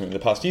preferred to him in the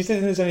past? Do you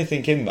think there's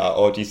anything in that,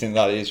 or do you think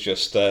that is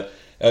just... do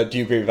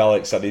you agree with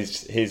Alex that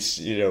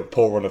his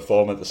poor run of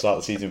form at the start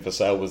of the season for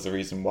Sale was the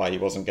reason why he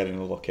wasn't getting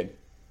a look in?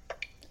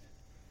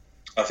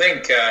 I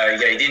think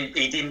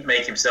he didn't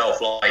make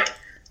himself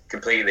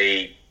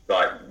completely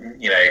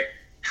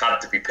had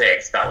to be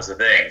picked. That was the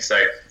thing. So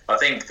I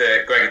think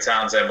that Gregor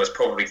Townsend was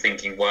probably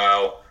thinking,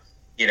 well,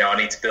 I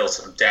need to build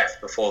some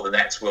depth before the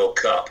next World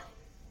Cup,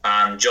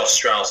 and Josh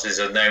Strauss is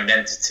a known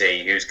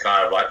entity who's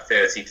kind of like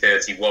 30,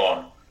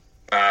 31.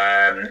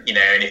 And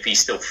if he's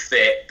still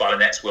fit by the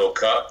next World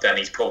Cup, then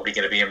he's probably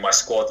going to be in my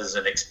squad as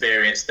an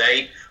experienced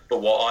 8.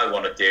 But what I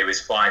want to do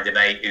is find an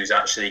 8 who's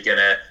actually going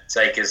to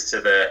take us to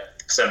the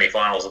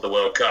semi-finals of the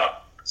World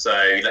Cup.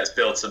 So let's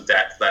build some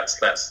depth.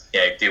 Let's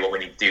do what we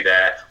need to do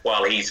there,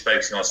 while he's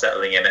focusing on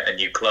settling in at a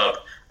new club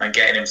and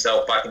getting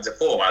himself back into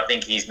form. I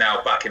think he's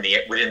now back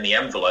within the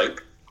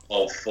envelope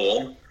of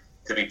form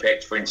to be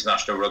picked for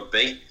international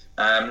rugby.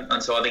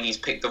 And so I think he's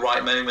picked the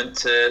right moment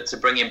to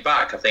bring him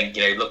back. I think,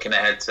 looking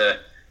ahead to,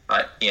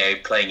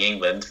 playing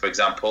England, for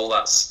example,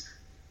 that's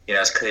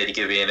clearly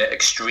going to be an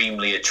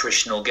extremely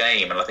attritional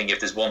game. And I think if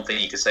there's one thing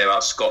you could say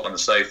about Scotland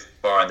so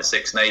far in the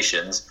Six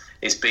Nations,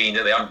 it's been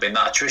that they haven't been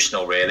that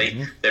attritional, really.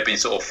 Mm-hmm. They've been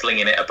sort of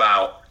flinging it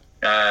about.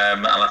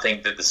 And I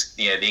think that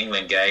the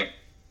England game,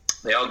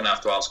 they are going to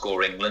have to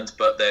outscore England,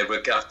 but they're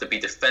going to have to be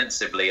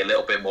defensively a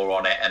little bit more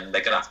on it, and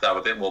they're going to have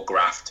a bit more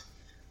graft.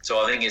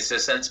 So I think it's a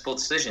sensible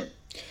decision.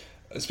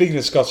 Speaking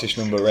of Scottish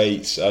number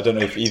 8s, I don't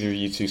know if either of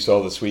you two saw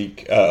last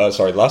week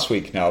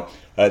now,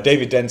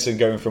 David Denton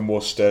going from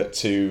Worcester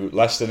to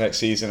Leicester next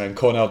season, and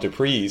Cornell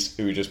Dupreez,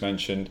 who we just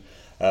mentioned,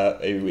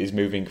 who is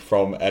moving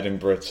from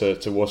Edinburgh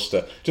to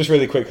Worcester. Just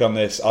really quick on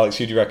this, Alex,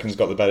 who do you reckon's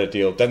got the better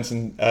deal?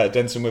 Denton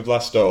with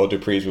Leicester or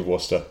Dupreez with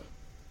Worcester?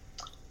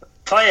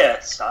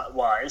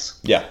 Player-wise?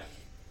 Yeah.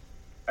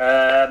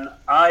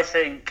 I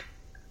think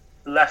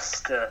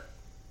Leicester...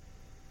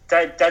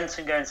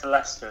 Denton going to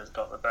Leicester has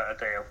got the better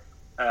deal.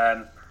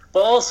 But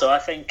also, I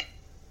think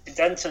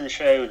Denton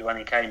showed when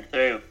he came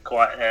through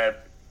quite a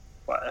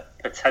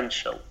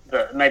potential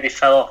that maybe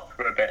fell off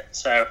for a bit.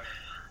 So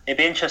it'd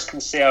be interesting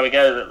to see how he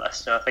goes at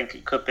Leicester. I think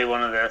it could be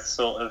one of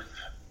the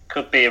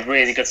could be a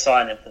really good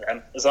signing for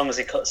them. As long as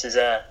he cuts his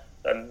hair,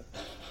 then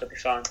he'll be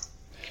fine.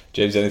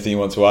 James, anything you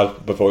want to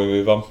add before we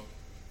move on?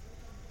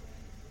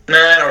 No,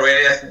 not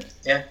really.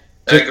 Yeah,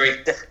 I agree.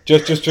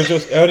 Just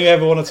only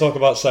ever want to talk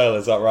about Sale,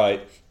 is that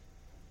right?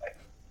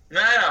 No,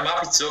 I'm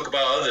happy to talk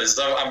about others.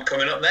 I'm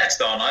coming up next,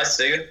 aren't I,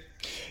 soon?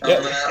 On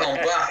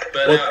Bath.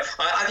 But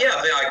I think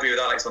I agree with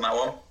Alex on that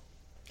one.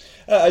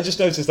 I just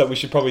noticed that we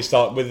should probably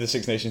start with the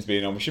Six Nations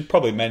being on. We should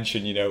probably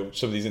mention,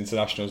 some of these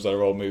internationals that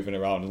are all moving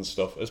around and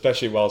stuff,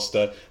 especially whilst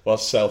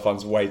Sale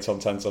fans wait on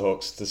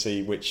tenterhooks to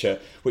see which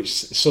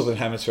Southern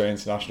Hemisphere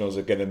internationals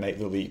are going to make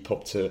the leap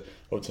up to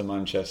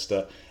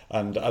Manchester.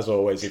 And as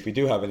always, if we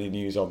do have any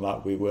news on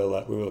that, we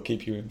will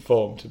keep you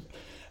informed.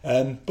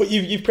 But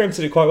you've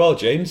preempted it quite well,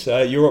 James.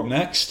 You're up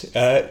next.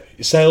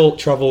 Sale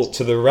travel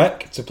to the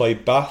Rec to play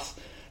Bath,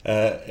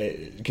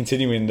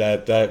 continuing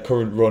their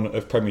current run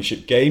of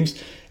Premiership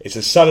games. It's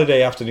a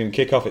Saturday afternoon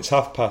kickoff. It's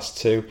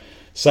 2:30.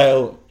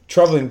 Sale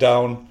travelling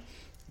down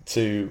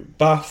to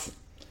Bath.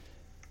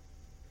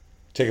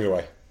 Take it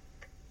away.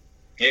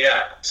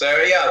 Yeah. So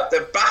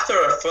the Bath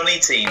are a funny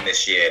team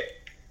this year.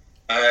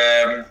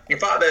 In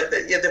fact,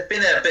 they've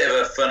been a bit of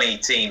a funny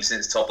team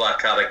since Todd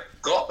Blackadder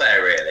got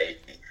there, really.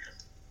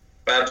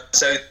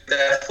 So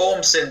their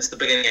form since the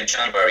beginning of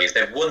January is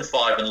they've won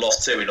 5 and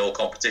lost 2 in all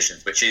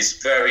competitions, which is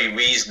very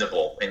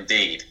reasonable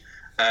indeed.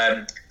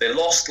 They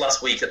lost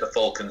last week at the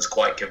Falcons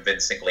quite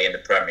convincingly in the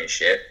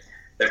Premiership.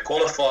 They've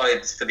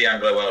qualified for the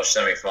Anglo-Welsh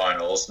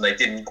semi-finals, and they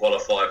didn't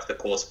qualify for the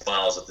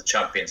quarter-finals of the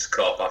Champions'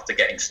 Cup after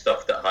getting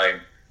stuffed at home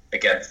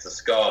against the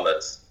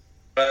Scarlets.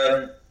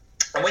 And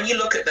when you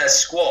look at their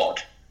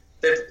squad,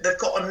 they've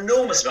got an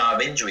enormous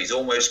amount of injuries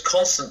almost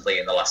constantly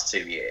in the last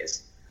 2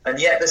 years. And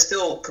yet they're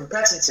still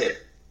competitive,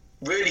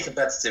 really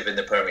competitive in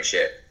the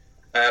Premiership.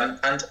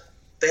 And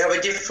they have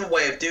a different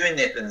way of doing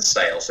it than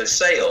Sale. So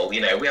Sale, we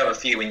have a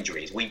few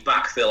injuries. We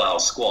backfill our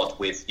squad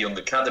with young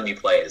academy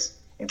players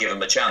and give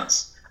them a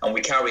chance. And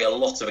we carry a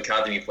lot of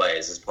academy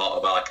players as part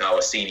of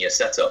our senior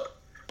setup.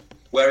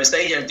 Whereas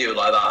they don't do it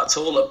like that at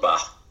all at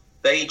Bath.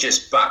 They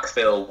just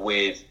backfill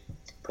with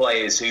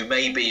players who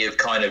maybe have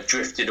kind of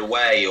drifted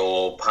away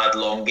or had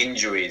long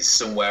injuries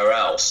somewhere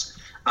else.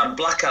 And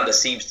Blackadder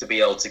seems to be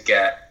able to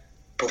get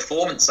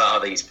performance out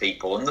of these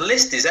people. And the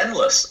list is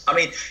endless. I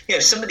mean,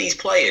 some of these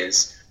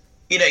players,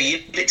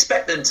 you'd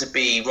expect them to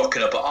be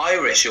rocking up at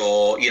Irish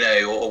or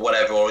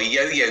whatever, or a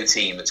yo-yo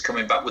team that's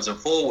coming backwards and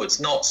forwards,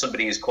 not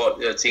somebody who's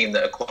a team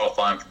that are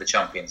qualifying for the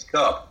Champions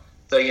Cup.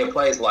 So,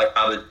 players like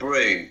Aled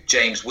Brew,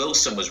 James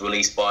Wilson was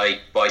released by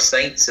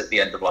Saints at the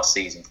end of last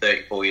season,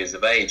 34 years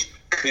of age.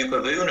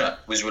 Cooper Vuna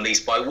was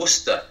released by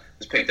Worcester,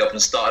 was picked up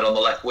and started on the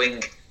left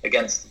wing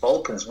against the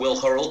Falcons. Will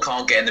Hurrell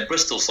can't get in the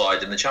Bristol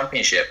side in the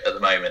Championship at the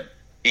moment.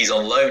 He's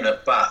on loan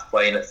at Bath,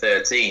 playing at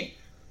 13.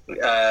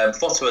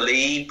 Foto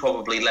Ali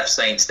probably left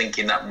Saints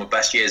thinking that were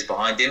best years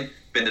behind him.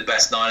 Been the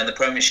best 9 in the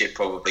Premiership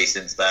probably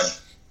since then.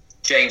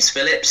 James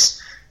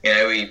Phillips,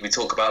 we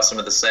talk about some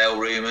of the Sale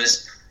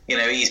rumours.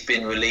 He's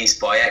been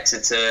released by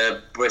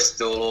Exeter,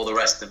 Bristol, all the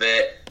rest of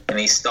it. And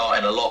he's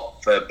starting a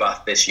lot for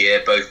Bath this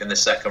year, both in the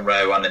second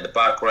row and in the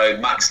back row.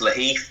 Max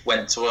Laheath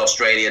went to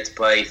Australia to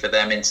play for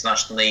them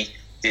internationally.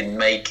 Didn't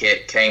make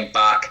it, came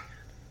back,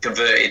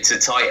 converted to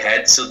tight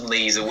head.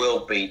 Suddenly he's a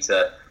world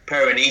beater.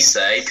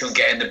 Perenise couldn't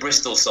get in the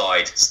Bristol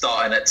side,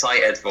 starting at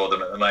tight head for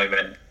them at the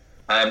moment.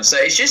 So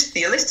it's just,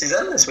 the list is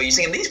endless where you're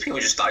seeing these people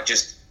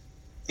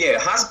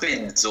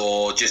has-beens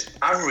or just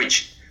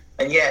average,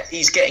 and yet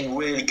he's getting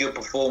really good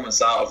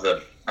performance out of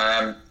them.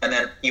 And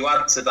then you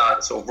add to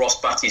that sort of Ross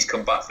Batty's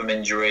come back from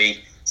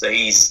injury, so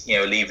he's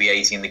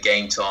alleviating the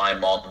game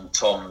time on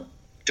Tom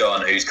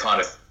Dunn, who's kind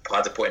of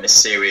had to put in a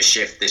serious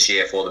shift this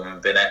year for them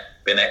and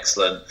been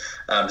excellent.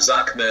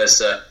 Zach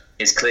Mercer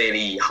is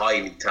clearly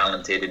highly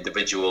talented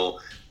individual,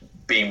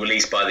 being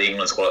released by the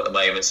England squad at the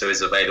moment, so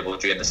is available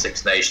during the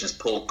Six Nations.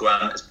 Paul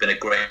Grant has been a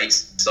great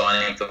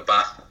signing for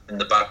Bath in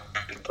the back,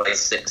 plays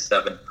 6,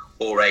 7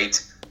 or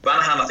 8.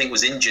 Vanahan, I think,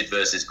 was injured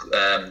versus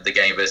the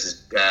game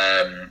versus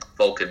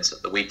Falcons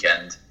at the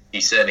weekend. I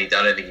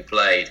don't think he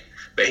played,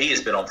 but he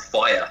has been on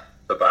fire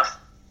for Bath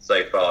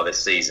so far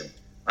this season.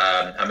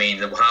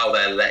 How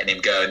they're letting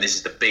him go, and this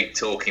is the big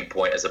talking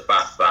point as a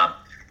Bath fan.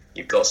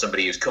 You've got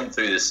somebody who's come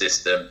through the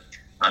system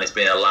and has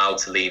been allowed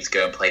to leave to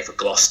go and play for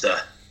Gloucester.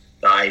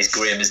 That is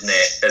grim, isn't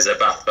it? As a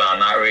Bath fan,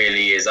 that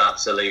really is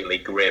absolutely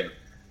grim.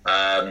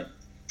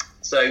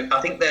 So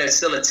I think there's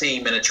still a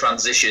team in a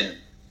transition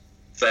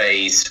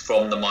phase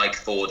from the Mike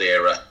Ford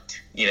era,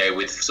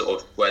 with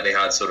sort of where they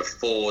had sort of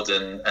Ford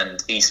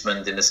and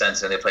Eastman in the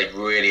centre, and they played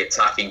really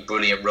attacking,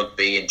 brilliant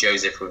rugby, and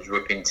Joseph was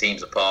ripping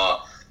teams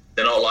apart.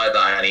 They're not like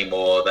that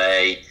anymore.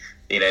 They've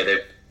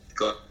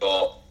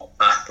got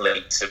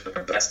athletes who are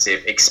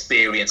competitive,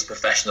 experienced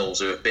professionals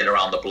who have been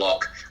around the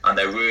block, and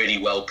they're really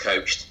well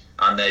coached,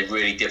 and they're a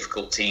really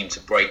difficult team to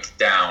break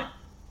down.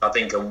 I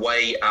think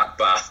away at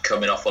Bath,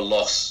 coming off a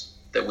loss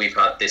that we've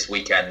had this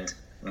weekend,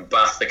 and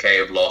Bath, okay,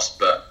 have lost,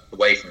 but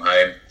away from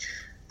home,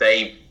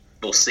 they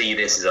will see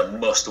this as a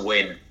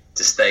must-win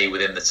to stay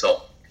within the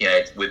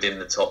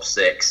top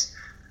 6.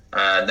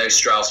 No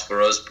Strauss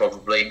for us,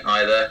 probably,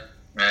 either,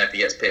 if he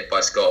gets picked by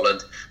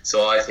Scotland.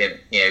 So I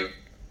think,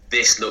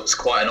 this looks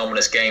quite an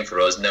ominous game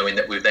for us, knowing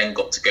that we've then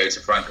got to go to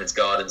Franklin's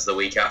Gardens the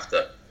week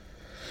after.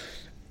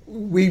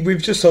 We've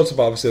just talked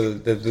about obviously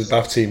the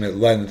Bath team at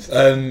length.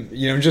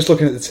 Just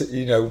looking at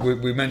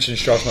we mentioned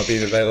Strauss not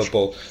being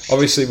available.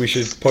 Obviously, we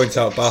should point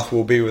out Bath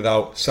will be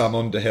without Sam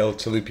Underhill,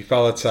 Talupi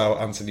Faletau,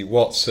 Anthony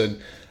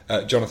Watson,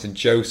 Jonathan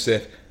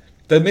Joseph.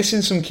 They're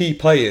missing some key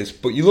players,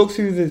 but you look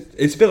through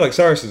it's a bit like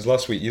Saracens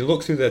last week. You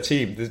look through their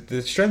team,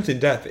 the strength in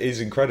depth is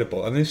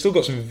incredible, and they've still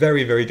got some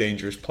very, very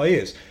dangerous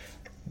players.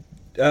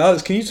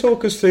 Alex, can you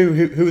talk us through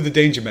who are the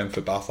danger men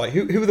for Bath? Like,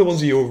 who are the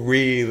ones that you're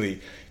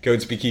really going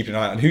to be keeping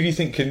an eye on? Who do you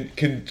think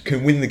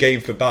can win the game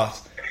for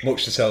Bath,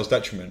 much to Sale's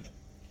detriment?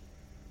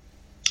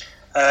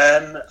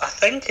 I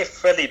think if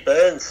Freddie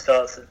Burns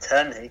starts at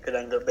 10, he could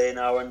end up being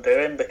our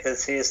undoing,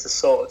 because he is the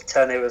sort of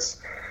 10 who has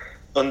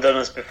undone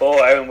us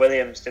before. Aaron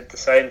Williams did the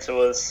same to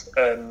us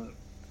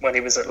when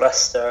he was at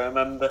Leicester, I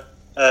remember.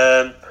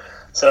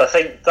 So I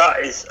think that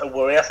is a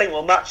worry. I think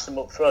we'll match them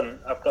up front.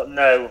 I've got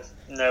no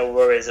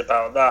worries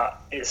about that.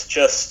 It's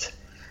just,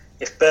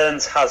 if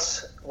Burns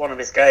has one of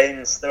his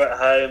games, they're at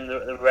home,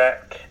 they're at the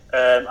Rec.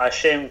 I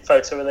assume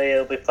Fotorelli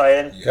will be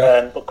playing,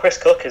 but Chris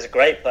Cook is a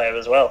great player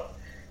as well.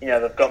 You know,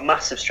 they've got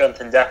massive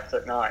strength and depth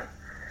at 9.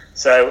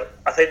 So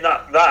I think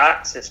that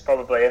acts is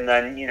probably, and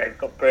then, you know, you've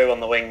got Brew on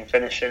the wing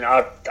finishing.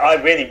 I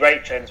really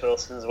rate James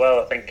Wilson as well.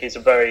 I think he's a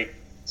very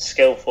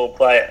skillful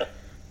player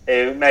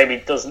who maybe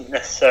doesn't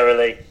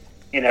necessarily,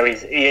 you know,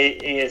 he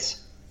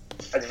is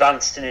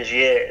advanced in his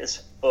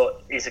years,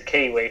 but he's a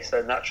Kiwi,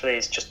 so naturally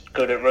he's just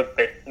good at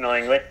rugby,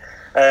 annoyingly.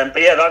 But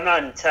yeah, that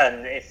 9 and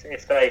 10,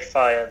 if they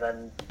fire,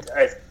 then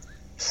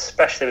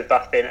especially with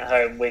Bath being at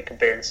home, we could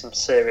be in some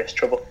serious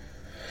trouble.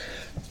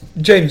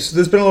 James,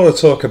 there's been a lot of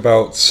talk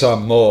about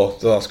Sam Moore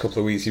the last couple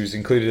of weeks. He was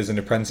included as an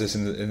apprentice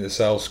in the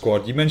Sale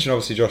squad. You mentioned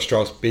obviously Josh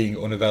Strauss being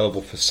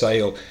unavailable for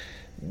Sale.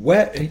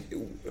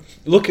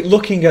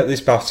 Looking at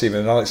this Bath team,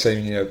 and Alex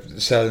saying, you know,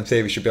 Sale in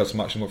theory should be able to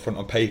match them up front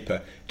on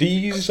paper, do you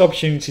use this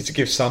opportunity to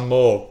give Sam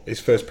Moore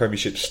his first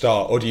Premiership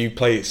start, or do you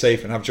play it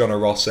safe and have John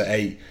O'Ross at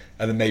 8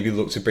 and then maybe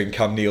look to bring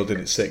Cam Neald in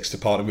at 6 to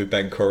partner with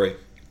Ben Curry?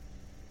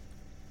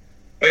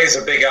 I think it's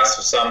a big ask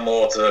for Sam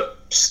Moore to,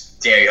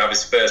 you know, have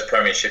his first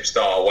Premiership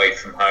start away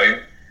from home.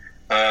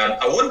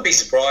 I wouldn't be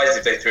surprised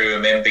if they threw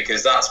him in,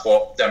 because that's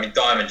what, I mean,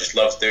 Diamond just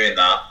loves doing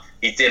that.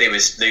 He did it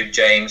with Luke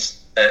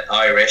James at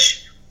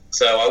Irish,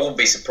 so I wouldn't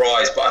be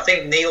surprised. But I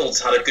think Neil's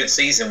had a good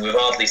season. We've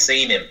hardly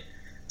seen him.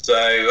 So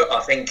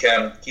I think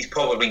he's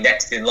probably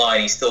next in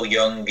line. He's still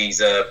young. He's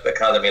an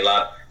academy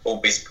lad.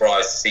 Won't be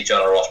surprised to see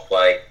John O'Ross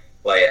play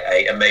at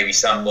 8, and maybe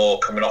Sam Moore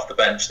coming off the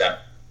bench then.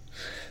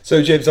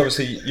 So, James,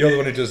 obviously, you're the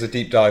one who does a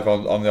deep dive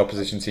on the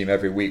opposition team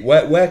every week.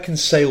 Where can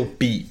Sale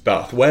beat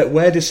Bath?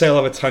 Where does Sale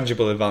have a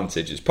tangible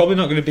advantage? It's probably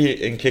not going to be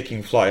in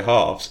kicking fly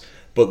halves,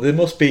 but there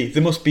must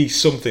be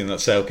something that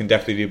Sale can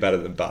definitely do better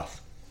than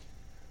Bath.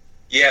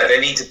 Yeah,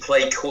 they need to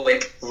play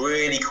quick,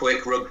 really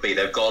quick rugby.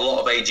 They've got a lot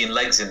of ageing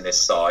legs in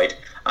this side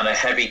and a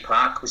heavy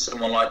pack with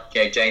someone like,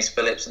 you know, James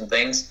Phillips and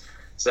things.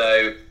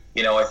 So,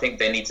 you know, I think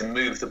they need to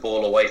move the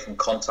ball away from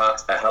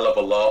contact a hell of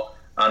a lot.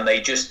 And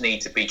they just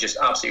need to be just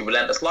absolutely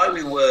relentless, like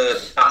we were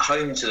at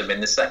home to them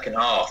in the second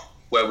half,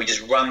 where we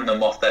just ran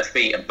them off their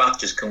feet, and Bath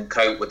just couldn't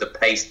cope with the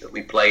pace that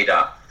we played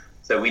at.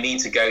 So we need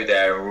to go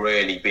there and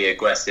really be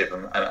aggressive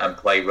and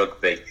play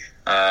rugby.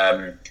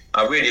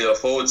 I really look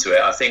forward to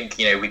it. I think,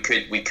 you know, we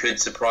could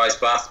surprise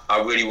Bath.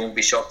 I really wouldn't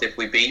be shocked if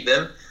we beat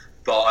them,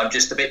 but I'm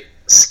just a bit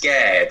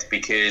scared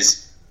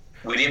because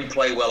we didn't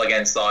play well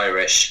against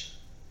Irish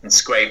and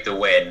scraped a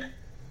win.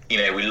 You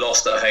know, we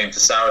lost at home to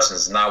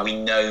Saracens. Now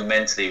we know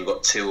mentally we've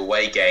got 2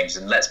 away games,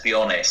 and let's be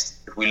honest,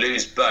 if we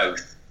lose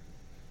both,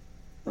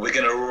 we're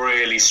going to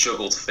really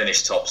struggle to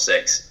finish top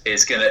 6.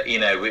 It's going to, you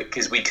know,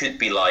 because we could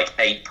be like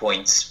 8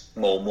 points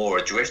more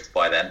adrift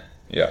by then.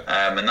 Yeah.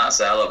 And that's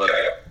a hell of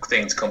a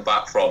thing to come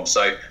back from.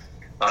 So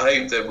I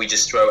hope that we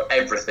just throw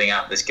everything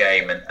at this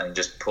game and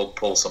just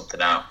pull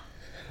something out.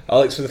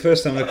 Alex, for the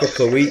first time in a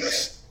couple of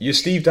weeks, you're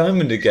Steve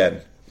Diamond again.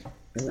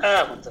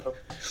 Wonderful.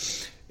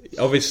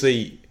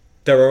 Obviously,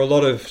 there are a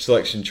lot of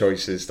selection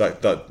choices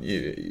that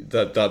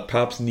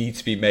perhaps need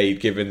to be made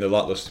given the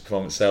lacklustre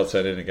performance Sale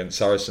turned in against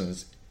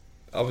Saracens.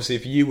 Obviously,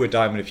 if you were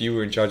Diamond, if you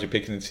were in charge of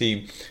picking the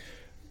team,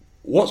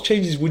 what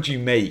changes would you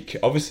make?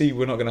 Obviously,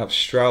 we're not going to have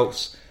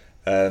Strauss.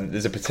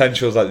 There's a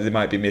potential that they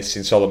might be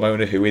missing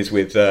Solomona, who has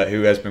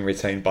been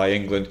retained by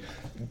England.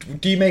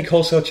 Do you make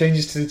wholesale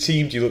changes to the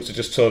team? Do you look to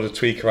just sort of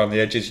tweak around the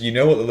edges? You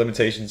know what the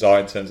limitations are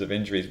in terms of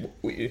injuries.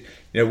 You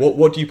know,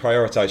 what do you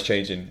prioritise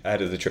changing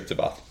ahead of the trip to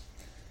Bath?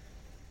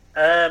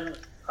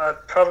 I'd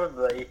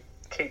probably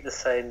keep the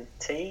same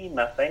team,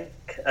 I think,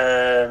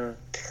 and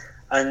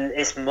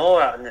it's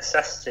more out of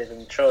necessity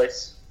than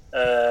choice.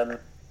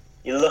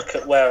 You look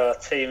at where our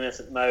team is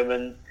at the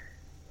moment.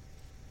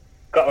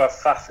 Got to have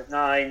Faf at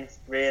 9,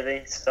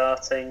 really,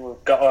 starting.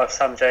 We've got to have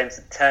Sam James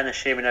at 10,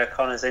 assuming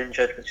O'Connor's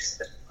injured, which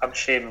is, I'm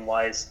assuming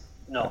why he's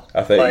not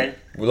playing.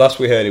 Well, last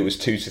we heard it was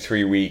 2 to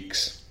 3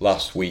 weeks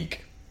last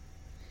week.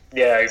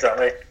 Yeah,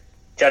 exactly.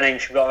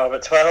 Jennings we've got to have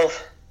at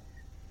 12.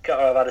 Got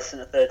to have Addison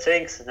at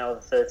 13 because there's no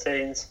other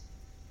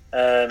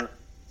 13s.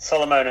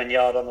 Solomon and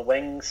Yard on the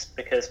wings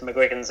because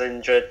McGuigan's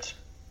injured.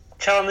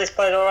 Charnley's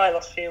played alright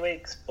last few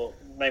weeks, but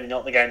maybe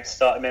not the game to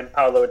start him in.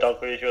 Paolo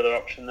Adoglu is your other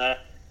option there.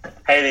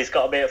 Haley's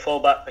got to be at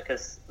fullback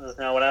because there's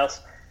no one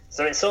else.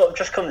 So it sort of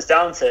just comes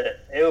down to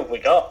who have we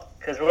got,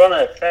 because we're on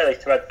a fairly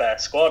threadbare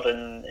squad,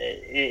 and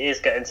it is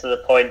getting to the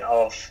point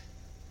of,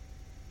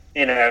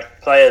 you know,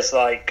 players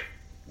like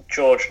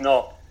George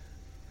Knott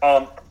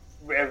aren't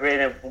in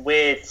a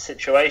weird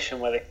situation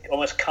where they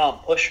almost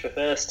can't push the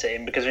first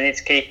team because we need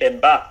to keep him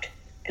back.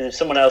 because if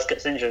someone else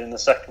gets injured in the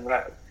second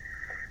round,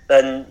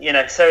 then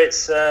so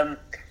it's.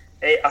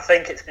 I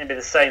think it's going to be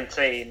the same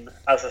team,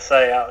 as I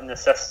say, out of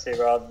necessity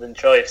rather than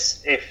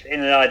choice. If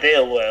in an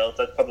ideal world,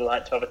 I'd probably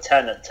like to have a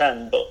 10 at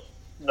 10, but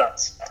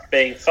that's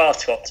being far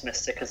too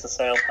optimistic as the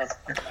Sale fan.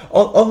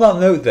 On that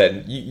note,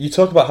 then, you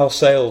talk about how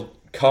Sale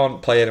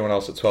can't play anyone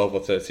else at 12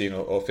 or 13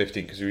 or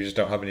 15 because we just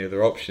don't have any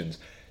other options.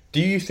 Do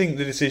you think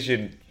the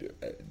decision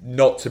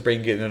not to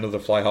bring in another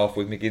fly half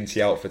with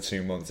McGinty out for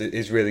 2 months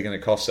is really going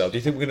to cost Sale? Do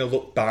you think we're going to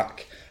look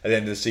back at the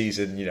end of the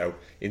season,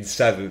 in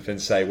 7th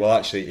and say, well,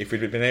 actually, if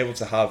we'd been able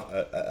to have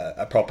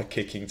a proper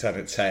kicking 10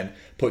 at 10,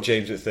 put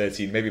James at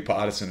 13, maybe put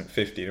Addison at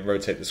 15 and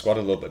rotate the squad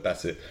a little bit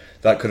better,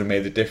 that could have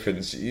made the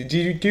difference. Do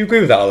you agree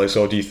with that, Alex,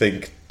 or do you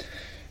think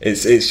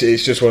it's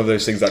just one of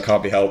those things that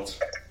can't be helped?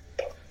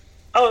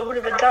 Oh, it would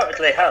have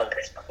undoubtedly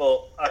helped,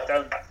 but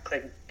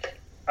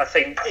I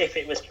think if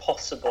it was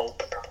possible,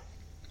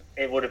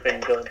 it would have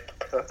been good.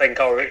 I think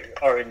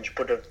Orange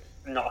would have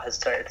not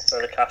hesitated to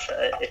throw the cash at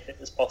it if it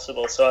was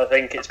possible. So I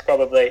think it's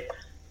probably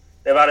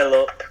they've had a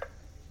look,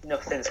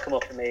 nothing's come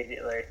up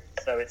immediately,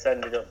 so it's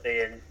ended up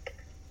being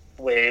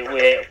we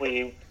live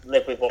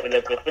with what we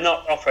live with. We're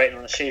not operating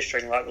on a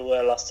shoestring like we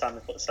were last time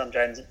we put Sam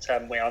James at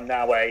 10. We are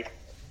now a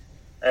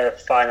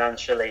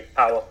financially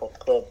powerful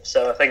club.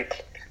 So I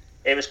think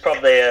it was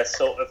probably a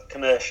sort of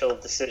commercial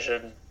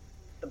decision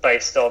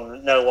based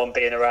on no one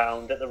being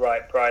around at the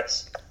right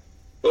price.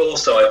 But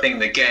also, I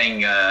think that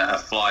getting a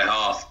fly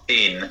half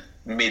in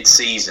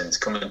mid-season to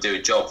come and do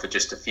a job for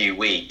just a few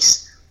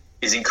weeks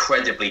is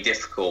incredibly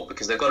difficult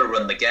because they've got to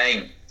run the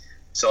game.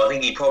 So I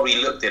think he probably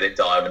looked at it,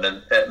 Diamond,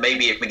 and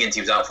maybe if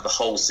McGinty was out for the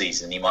whole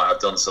season, he might have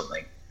done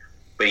something.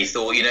 But he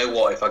thought, you know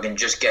what, if I can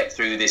just get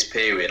through this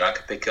period, I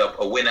could pick up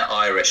a win at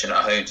Irish and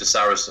at home to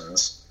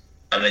Saracens,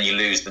 and then you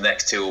lose the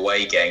next 2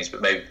 away games,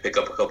 but maybe pick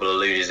up a couple of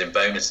losers in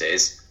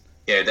bonuses.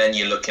 Then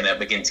you're looking at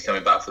McGinty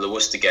coming back for the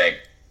Worcester game.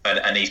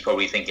 And he's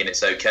probably thinking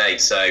it's okay.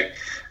 So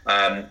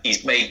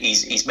he's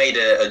made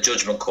a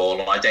judgment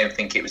call, and I don't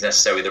think it was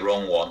necessarily the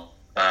wrong one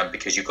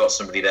because you've got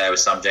somebody there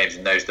with Sam James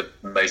who knows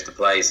most of the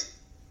plays.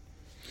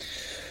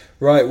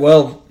 Right,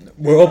 well,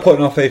 we're all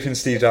putting our faith in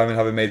Steve Diamond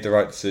having made the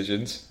right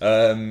decisions,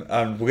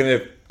 and we're going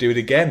to do it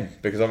again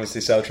because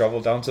obviously Sale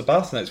travel down to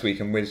Bath next week,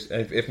 and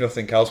if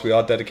nothing else, we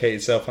are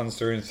dedicated Sale fans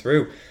through and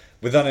through.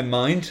 With that in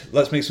mind,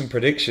 let's make some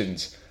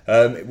predictions.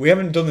 We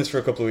haven't done this for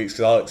a couple of weeks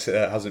because Alex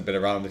hasn't been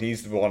around, but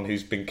he's the one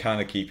who's been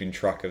kind of keeping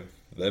track of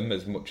them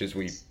as much as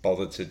we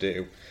bothered to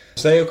do.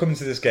 Sale coming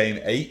to this game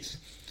 8th,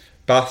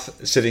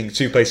 Bath sitting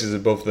 2 places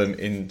above them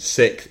in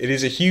 6th. It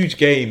is a huge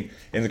game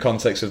in the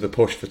context of the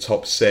push for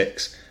top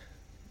 6.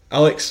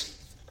 Alex,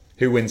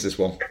 who wins this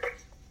one?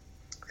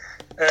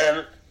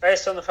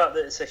 Based on the fact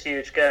that it's a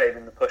huge game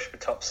in the push for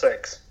top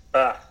 6,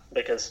 Bath,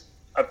 because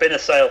I've been a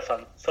Sale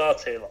fan far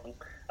too long.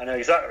 I know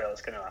exactly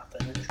what's going to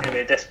happen. It's going to be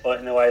a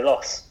disappointing away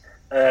loss.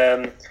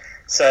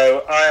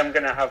 So I am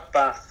going to have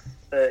Bath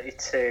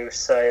 32,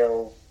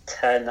 Sale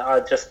 10.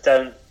 I just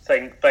don't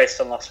think, based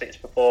on last week's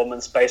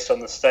performance, based on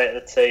the state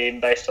of the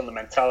team, based on the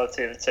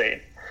mentality of the team,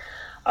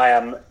 I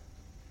am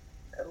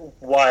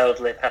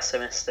wildly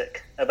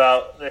pessimistic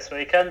about this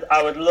weekend.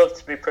 I would love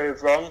to be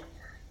proved wrong,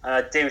 and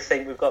I do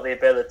think we've got the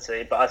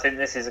ability, but I think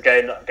this is a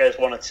game that goes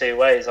one of 2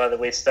 ways. Either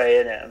we stay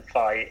in it and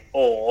fight,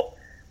 or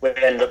we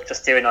end up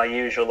just doing our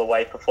usual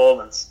away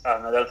performance.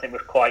 And I don't think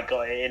we've quite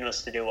got it in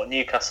us to do what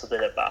Newcastle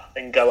did at Bath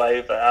and go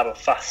over, have a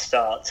fast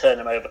start, turn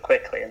them over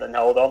quickly, and then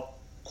hold on.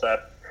 So,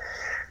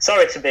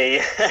 sorry to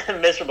be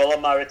miserable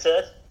on my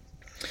return.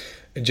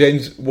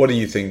 James, what do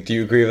you think? Do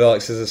you agree with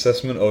Alex's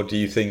assessment, or do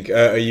you think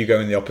are you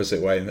going the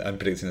opposite way and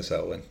predicting a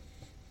Sale win?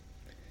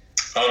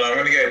 Oh no, I'm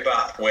going to go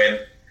Bath win,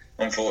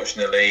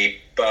 unfortunately,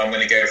 but I'm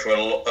going to go for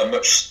a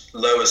much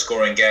lower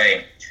scoring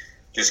game.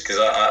 Just because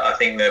I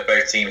think that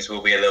both teams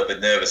will be a little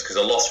bit nervous because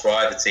a loss for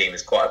either team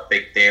is quite a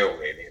big deal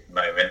really at the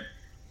moment.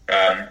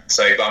 But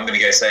I'm going to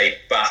go say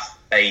Bath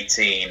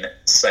 18,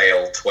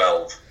 Sale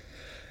 12.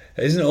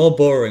 Isn't it all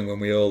boring when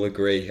we all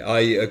agree?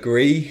 I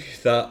agree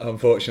that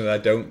unfortunately I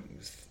don't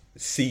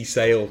see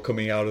Sale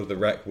coming out of the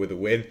wreck with a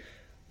win,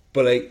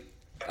 but I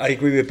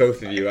agree with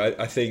both of you.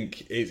 I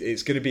think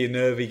it's going to be a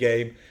nervy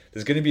game.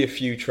 There's going to be a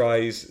few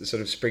tries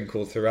sort of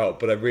sprinkled throughout,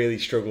 but I really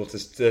struggle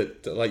to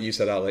like you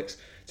said, Alex,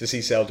 to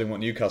see Sale doing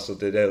what Newcastle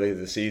did earlier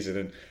this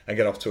season and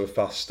get off to a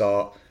fast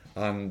start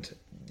and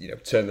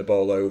turn the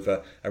ball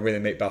over and really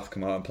make Bath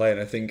come out and play. And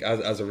I think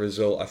as a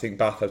result, I think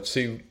Bath have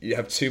too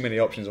many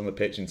options on the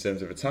pitch in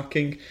terms of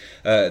attacking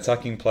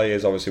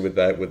players, obviously with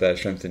their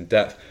strength and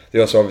depth. They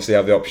also obviously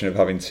have the option of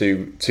having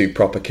two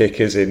proper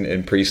kickers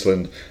in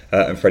Priestland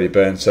and Freddie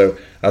Burns. So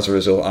as a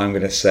result, I'm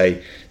going to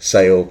say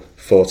Sale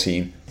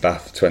 14,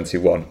 Bath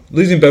 21.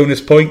 Losing bonus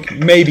point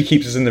maybe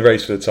keeps us in the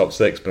race for the top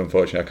 6, but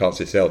unfortunately I can't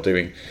see Sale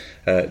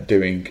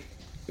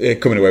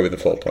coming away with the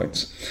 4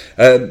 points.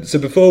 So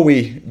before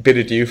we bid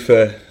adieu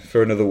for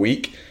another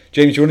week,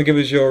 James, do you want to give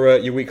us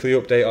your weekly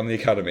update on the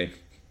academy?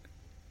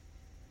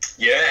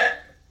 Yeah.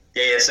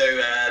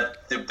 So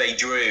they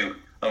drew,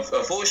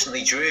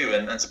 unfortunately drew,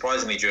 and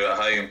surprisingly drew at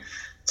home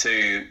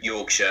to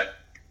Yorkshire.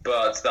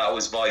 but that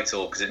was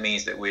vital because it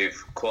means that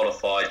we've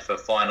qualified for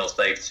finals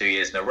day for 2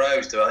 years in a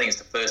row. So I think it's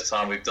the first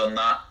time we've done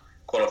that,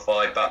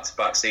 qualified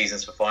back-to-back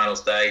seasons for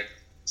finals day.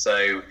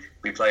 So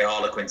we play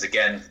Harlequins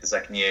again for the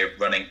second year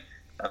running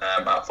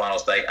at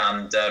finals day,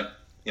 and a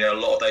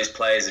lot of those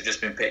players have just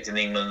been picked in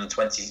the England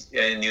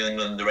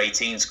under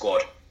 18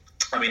 squad.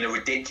 I mean, a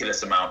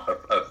ridiculous amount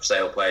of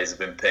Sale players have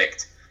been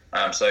picked.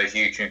 So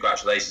huge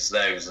congratulations to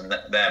those and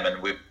them.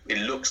 And it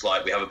looks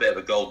like we have a bit of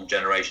a golden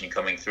generation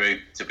coming through,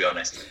 to be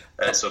honest,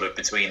 sort of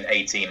between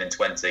 18 and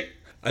 20.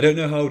 I don't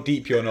know how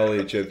deep your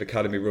knowledge of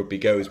academy rugby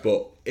goes,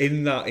 but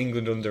in that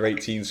England under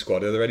 18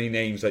 squad, are there any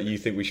names that you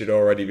think we should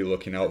already be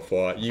looking out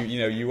for?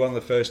 You were one of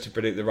the first to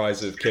predict the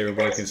rise of Kieran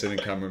Wilkinson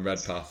and Cameron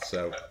Redpath,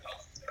 so...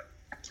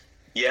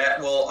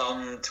 Yeah, well,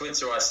 on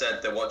Twitter I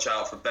said that watch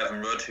out for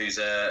Bevan Rudd, who's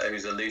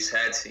a loose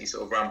head. He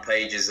sort of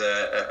rampages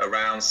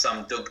around.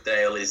 Sam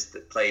Dugdale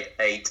played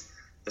 8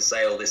 for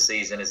Sale this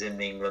season, is in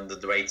the England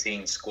under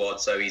 18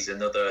 squad, so he's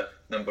another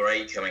number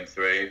 8 coming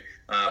through.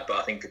 But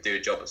I think could do a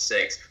job at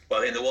 6. But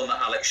I think the one that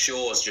Alex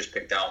Shaw's just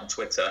picked out on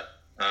Twitter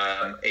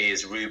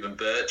is Ruben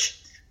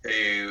Birch,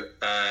 who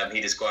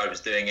he described as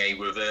doing a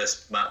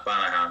reverse Matt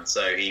Banahan.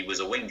 So he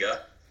was a winger,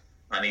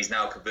 and he's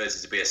now converted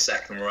to be a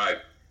second row.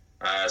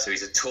 So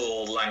he's a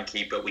tall,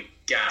 lanky, but with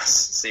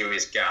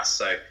serious gas.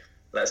 So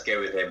let's go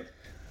with him.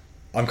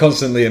 I'm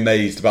constantly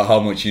amazed about how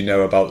much you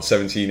know about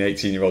 17,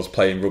 18-year-olds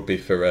playing rugby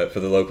for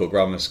the local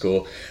grammar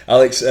school.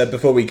 Alex,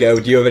 before we go,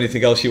 do you have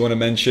anything else you want to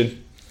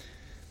mention?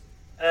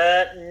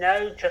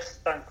 No,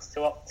 just thanks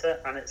to Opta,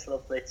 and it's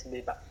lovely to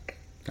be back.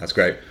 That's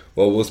great.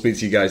 Well, we'll speak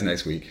to you guys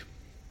next week.